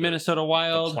from the Minnesota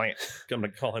Wild. The plant. I'm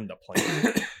gonna call him the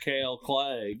plant. Kale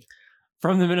Clague.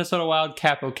 From the Minnesota Wild,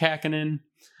 Capo Kakkonen.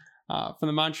 From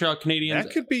the Montreal Canadiens.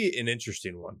 That could be an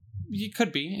interesting one. It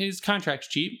could be. His contract's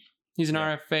cheap. He's an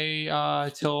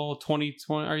RFA till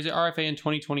 2020, or he's an RFA in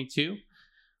 2022.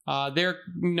 Their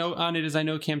note on it is, I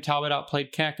know Cam Talbot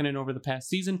outplayed Kakkonen over the past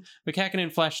season, but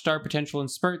Kakkonen flashed star potential in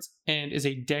spurts and is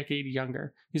a decade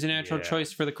younger. He's a natural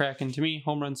choice for the Kraken. To me,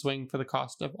 home run swing for the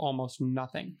cost of almost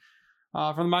nothing.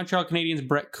 From the Montreal Canadiens,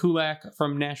 Brett Kulak.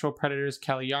 From Nashville Predators,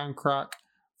 Kelly Yarncroc.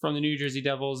 From the New Jersey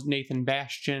Devils, Nathan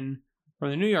Bastian. From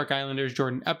the New York Islanders,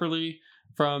 Jordan Epperle.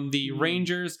 From the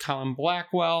Rangers, Colin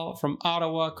Blackwell. From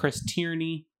Ottawa, Chris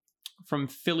Tierney. From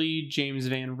Philly, James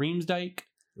Van Riemsdyk.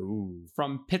 Ooh.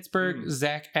 From Pittsburgh,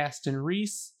 Zach Aston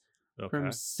Reese. Okay.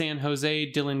 From San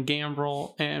Jose, Dylan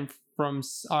Gambrell. And from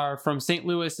St.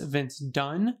 Louis, Vince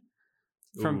Dunn.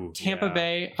 From Tampa yeah.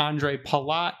 Bay, Andre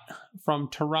Palat. From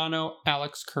Toronto,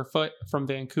 Alex Kerfoot. From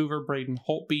Vancouver, Braden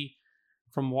Holtby.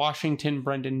 From Washington,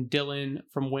 Brendan Dillon.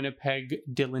 From Winnipeg,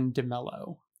 Dylan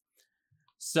DeMello.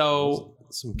 So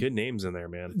Some good names in there,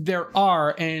 man. there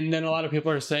are, and then a lot of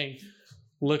people are saying,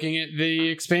 looking at the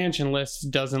expansion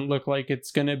list, doesn't look like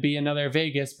it's going to be another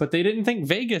Vegas, but they didn't think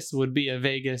Vegas would be a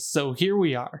Vegas, so here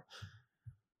we are.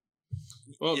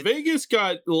 Well, Vegas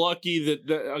got lucky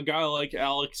that a guy like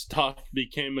Alex Tuch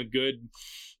became a good,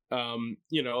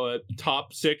 a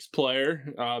top 6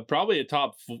 player, probably a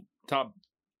top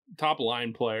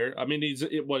line player. I mean,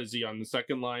 what is he on the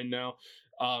second line now?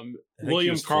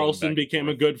 William Karlsson became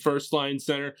a good first line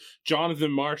center.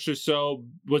 Jonathan Marchessault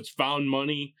was found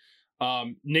money.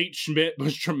 Nate Schmidt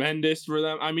was tremendous for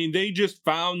them. I mean, they just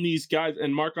found these guys,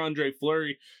 and Marc-Andre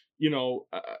Fleury,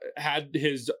 had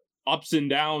his ups and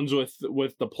downs with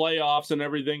the playoffs and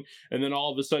everything, and then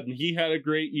all of a sudden he had a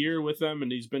great year with them,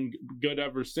 and he's been good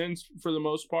ever since for the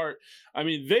most part. I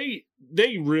mean,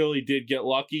 they really did get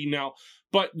lucky now,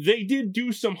 but they did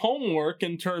do some homework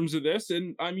in terms of this,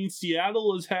 and I mean,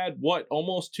 Seattle has had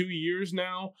almost 2 years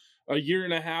now, a year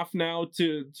and a half now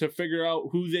to figure out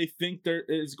who they think there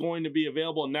is going to be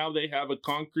available. And now they have a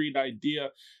concrete idea,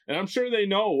 and I'm sure they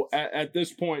know at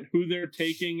this point who they're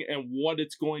taking and what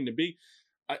it's going to be.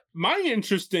 My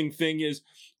interesting thing is,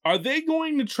 are they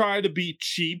going to try to be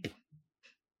cheap,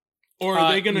 or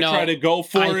are they going to try to go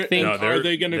for it? Think, are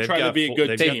they going to try to be a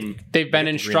good team? They've been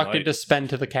instructed to spend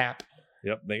to the cap.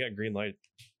 Yep, they got green light.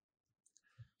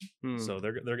 So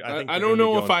they're. I don't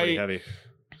know if heavy.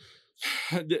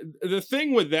 The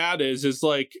thing with that is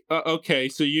like, okay,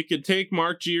 so you could take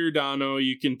Mark Giordano,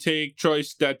 you can take Troy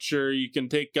Stetcher, you can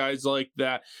take guys like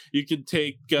that, you could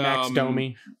take Max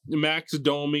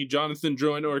Domi, Jonathan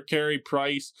Drouin, or Carey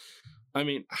Price. I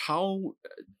mean, how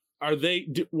are they?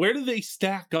 Where do they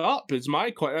stack up? Is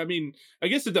my question. I mean, I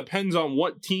guess it depends on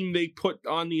what team they put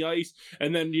on the ice,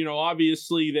 and then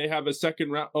obviously they have a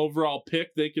second round overall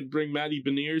pick. They could bring Matty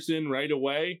Beniers in right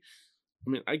away. I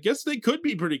mean, I guess they could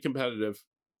be pretty competitive.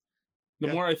 The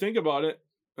more I think about it,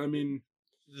 I mean,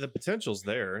 the potential's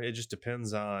there. It just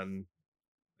depends on,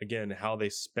 again, how they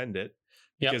spend it.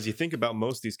 Because you think about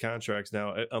most of these contracts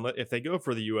now, if they go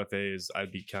for the UFAs,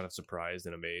 I'd be kind of surprised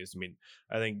and amazed. I mean,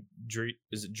 I think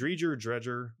is it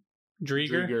Dreger?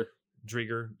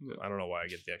 I don't know why I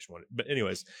get the extra one, but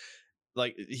anyways,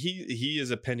 like he is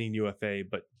a pending UFA,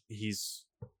 but he's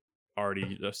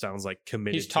already sounds like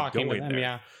committed. He's talking to going with them,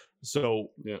 there. So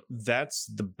that's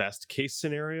the best case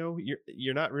scenario.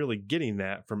 You're not really getting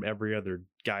that from every other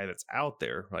guy that's out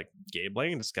there, like Gabe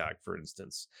Landeskog, for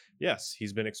instance. Yes,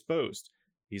 he's been exposed.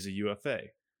 He's a UFA.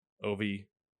 Alex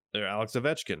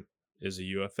Ovechkin is a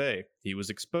UFA. He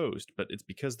was exposed, but it's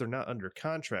because they're not under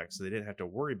contract, so they didn't have to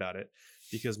worry about it.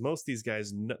 Because most of these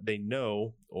guys, they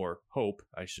know or hope,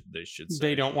 they should say,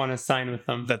 they don't want to sign with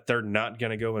them, that they're not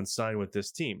going to go and sign with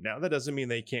this team. Now, that doesn't mean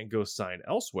they can't go sign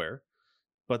elsewhere.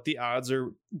 But the odds are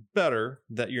better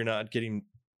that you're not getting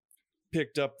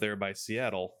picked up there by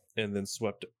Seattle and then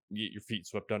get your feet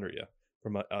swept under you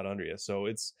out under you. So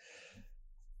it's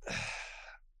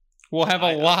we'll have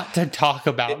a lot to talk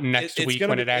about next week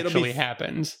when it actually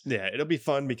happens. Yeah, it'll be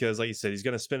fun because, like you said, he's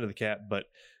going to spin to the cap. But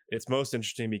it's most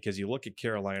interesting because you look at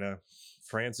Carolina.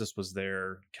 Francis was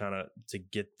there kind of to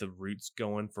get the roots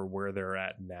going for where they're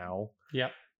at now.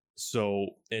 Yep. So,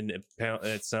 and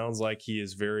it sounds like he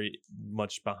is very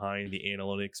much behind the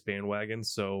analytics bandwagon.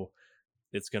 So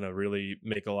it's going to really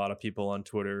make a lot of people on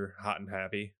Twitter hot and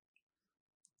happy.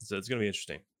 So it's going to be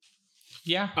interesting.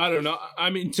 Yeah. I don't know. I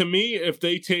mean, to me, if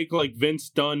they take like Vince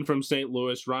Dunn from St.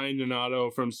 Louis, Ryan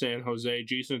Donato from San Jose,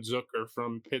 Jason Zucker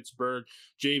from Pittsburgh,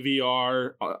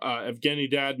 JVR,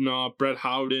 Evgeny Dadonov, Brett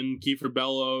Howden, Kiefer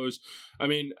Bellows. I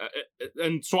mean,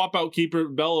 and swap out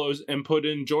Kiefer Bellows and put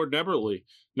in Jordan Eberle.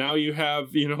 Now you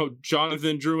have,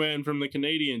 Jonathan Drouin from the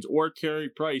Canadiens or Carey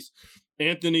Price.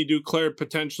 Anthony Duclair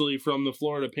potentially from the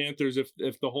Florida Panthers if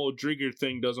the whole Drieger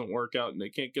thing doesn't work out and they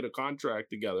can't get a contract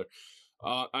together.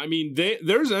 I mean,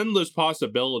 there's endless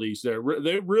possibilities there.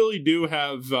 They really do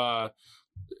have a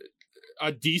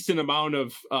decent amount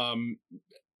of,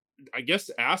 I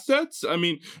guess, assets. I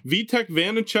mean, Vitek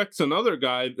Vanacek's another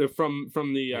guy from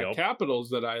the Capitals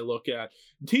that I look at.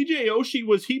 TJ Oshie,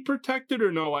 was he protected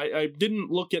or no? I didn't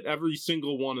look at every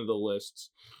single one of the lists.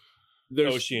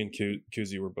 Oshie and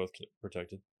Kuzi were both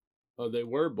protected. Oh, they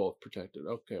were both protected.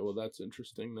 Okay, well, that's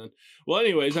interesting then. Well,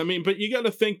 anyways, I mean, but you got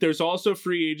to think there's also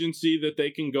free agency that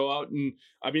they can go out and,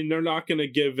 I mean, they're not going to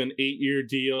give an 8-year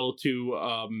deal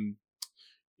to,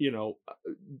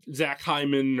 Zach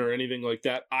Hyman or anything like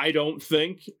that. I don't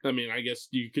think. I mean, I guess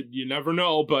you never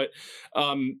know, but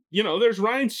there's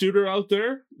Ryan Suter out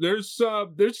there. There's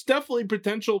definitely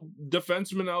potential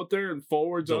defensemen out there and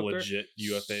forwards The out there. legit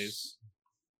UFAs.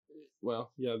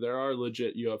 Well, yeah, there are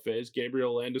legit UFAs.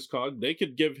 Gabriel Landeskog, they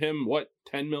could give him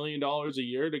 $10 million a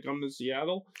year to come to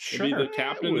Seattle and be the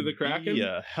captain of the Kraken. Be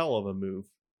a hell of a move.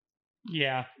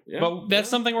 Yeah. But that's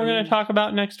something we're going to talk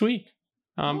about next week.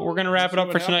 We're going to wrap it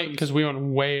up for tonight because we went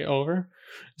way over.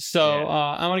 So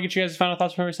I want to get you guys' final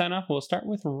thoughts before we sign off. We'll start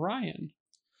with Ryan.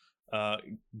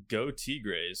 Go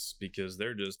Tigres, because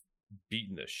they're just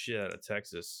beating the shit out of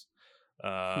Texas.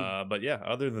 But yeah,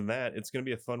 other than that, it's going to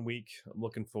be a fun week. I'm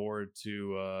looking forward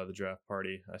to the draft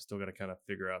party. I still got to kind of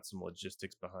figure out some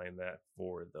logistics behind that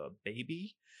for the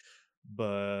baby.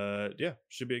 But yeah,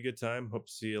 should be a good time. Hope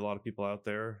to see a lot of people out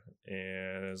there.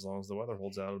 And as long as the weather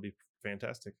holds out, it'll be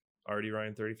fantastic. Already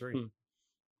Ryan 33.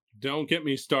 Don't get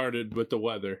me started with the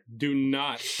weather. Do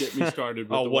not get me started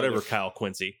with whatever, weather. Kyle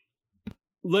Quincy.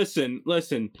 Listen.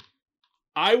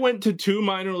 I went to 2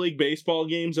 minor league baseball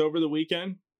games over the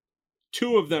weekend.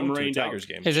 2 of them rained out.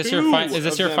 Game. Is this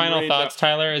your final thoughts,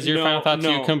 Tyler? Is your final thoughts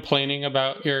you complaining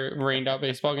about your rained out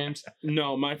baseball games?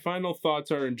 No, my final thoughts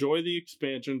are enjoy the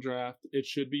expansion draft. It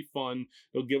should be fun.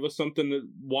 It'll give us something to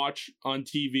watch on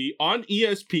TV, on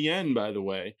ESPN, by the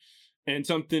way, and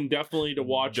something definitely to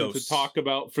watch and to talk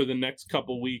about for the next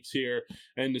couple weeks here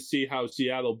and to see how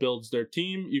Seattle builds their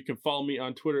team. You can follow me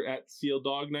on Twitter at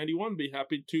SealDog91. Be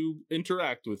happy to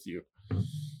interact with you.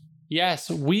 Yes,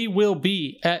 we will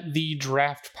be at the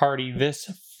draft party this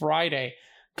Friday.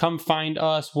 Come find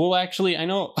us. We'll actually, I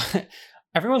know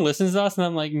everyone listens to us and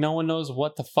I'm like, no one knows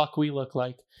what the fuck we look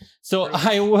like. So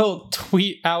I will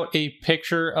tweet out a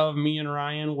picture of me and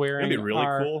Ryan wearing That'd be really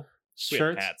our cool.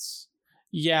 shirts. Hats.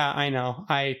 Yeah, I know.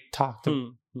 I talked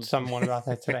to someone about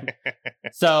that today.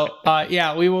 So,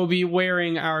 we will be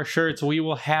wearing our shirts. We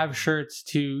will have shirts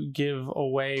to give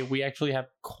away. We actually have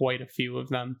quite a few of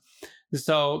them.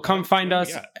 So come find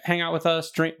us, hang out with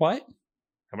us, drink. What?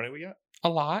 How many we got? A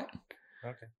lot.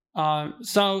 Okay.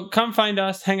 So come find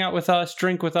us, hang out with us,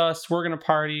 drink with us. We're going to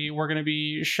party. We're going to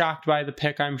be shocked by the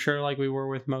pick, I'm sure, like we were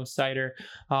with Mo Sider.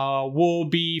 We'll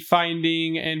be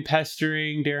finding and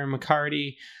pestering Darren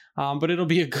McCarty. But it'll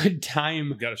be a good time.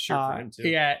 We've got a shirt for him too.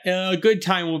 Yeah, a good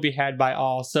time will be had by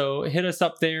all. So hit us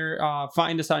up there.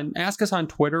 Ask us on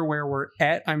Twitter where we're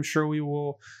at. I'm sure we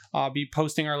will be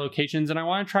posting our locations. And I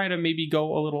want to try to maybe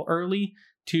go a little early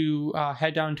to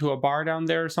head down to a bar down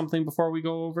there or something before we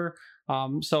go over.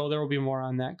 So there will be more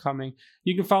on that coming.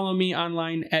 You can follow me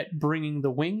online at Bringing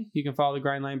the Wing. You can follow the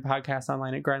Grindline Podcast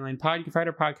online at Grindline Pod. You can find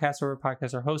our podcast where our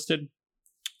podcasts are hosted.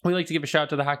 We like to give a shout out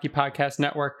to the Hockey Podcast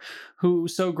Network, who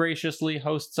so graciously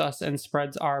hosts us and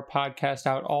spreads our podcast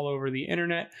out all over the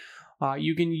internet.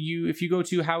 If you go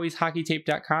to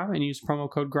howieshockeytape.com and use promo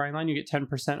code Grindline, you get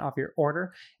 10% off your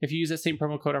order. If you use that same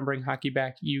promo code on Bring Hockey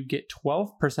Back, you get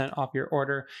 12% off your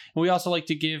order. And we also like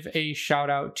to give a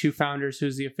shout out to Founders,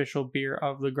 who's the official beer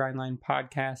of the Grindline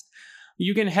Podcast.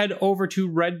 You can head over to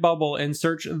Redbubble and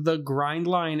search The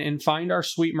Grindline and find our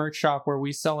sweet merch shop where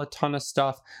we sell a ton of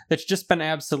stuff that's just been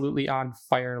absolutely on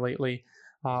fire lately.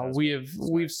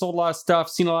 We've sold a lot of stuff,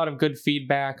 seen a lot of good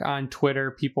feedback on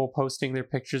Twitter, people posting their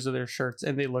pictures of their shirts,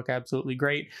 and they look absolutely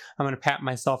great. I'm going to pat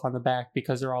myself on the back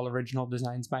because they're all original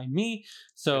designs by me.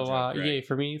 So yay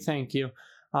for me. Thank you.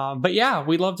 But yeah,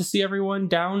 we'd love to see everyone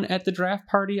down at the draft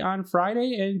party on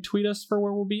Friday, and tweet us for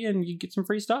where we'll be and you get some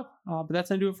free stuff. But that's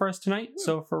going to do it for us tonight.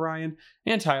 So for Ryan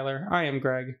and Tyler, I am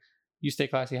Greg. You stay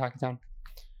classy, Hockeytown.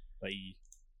 Bye.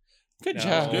 Good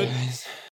job. Good. Guys.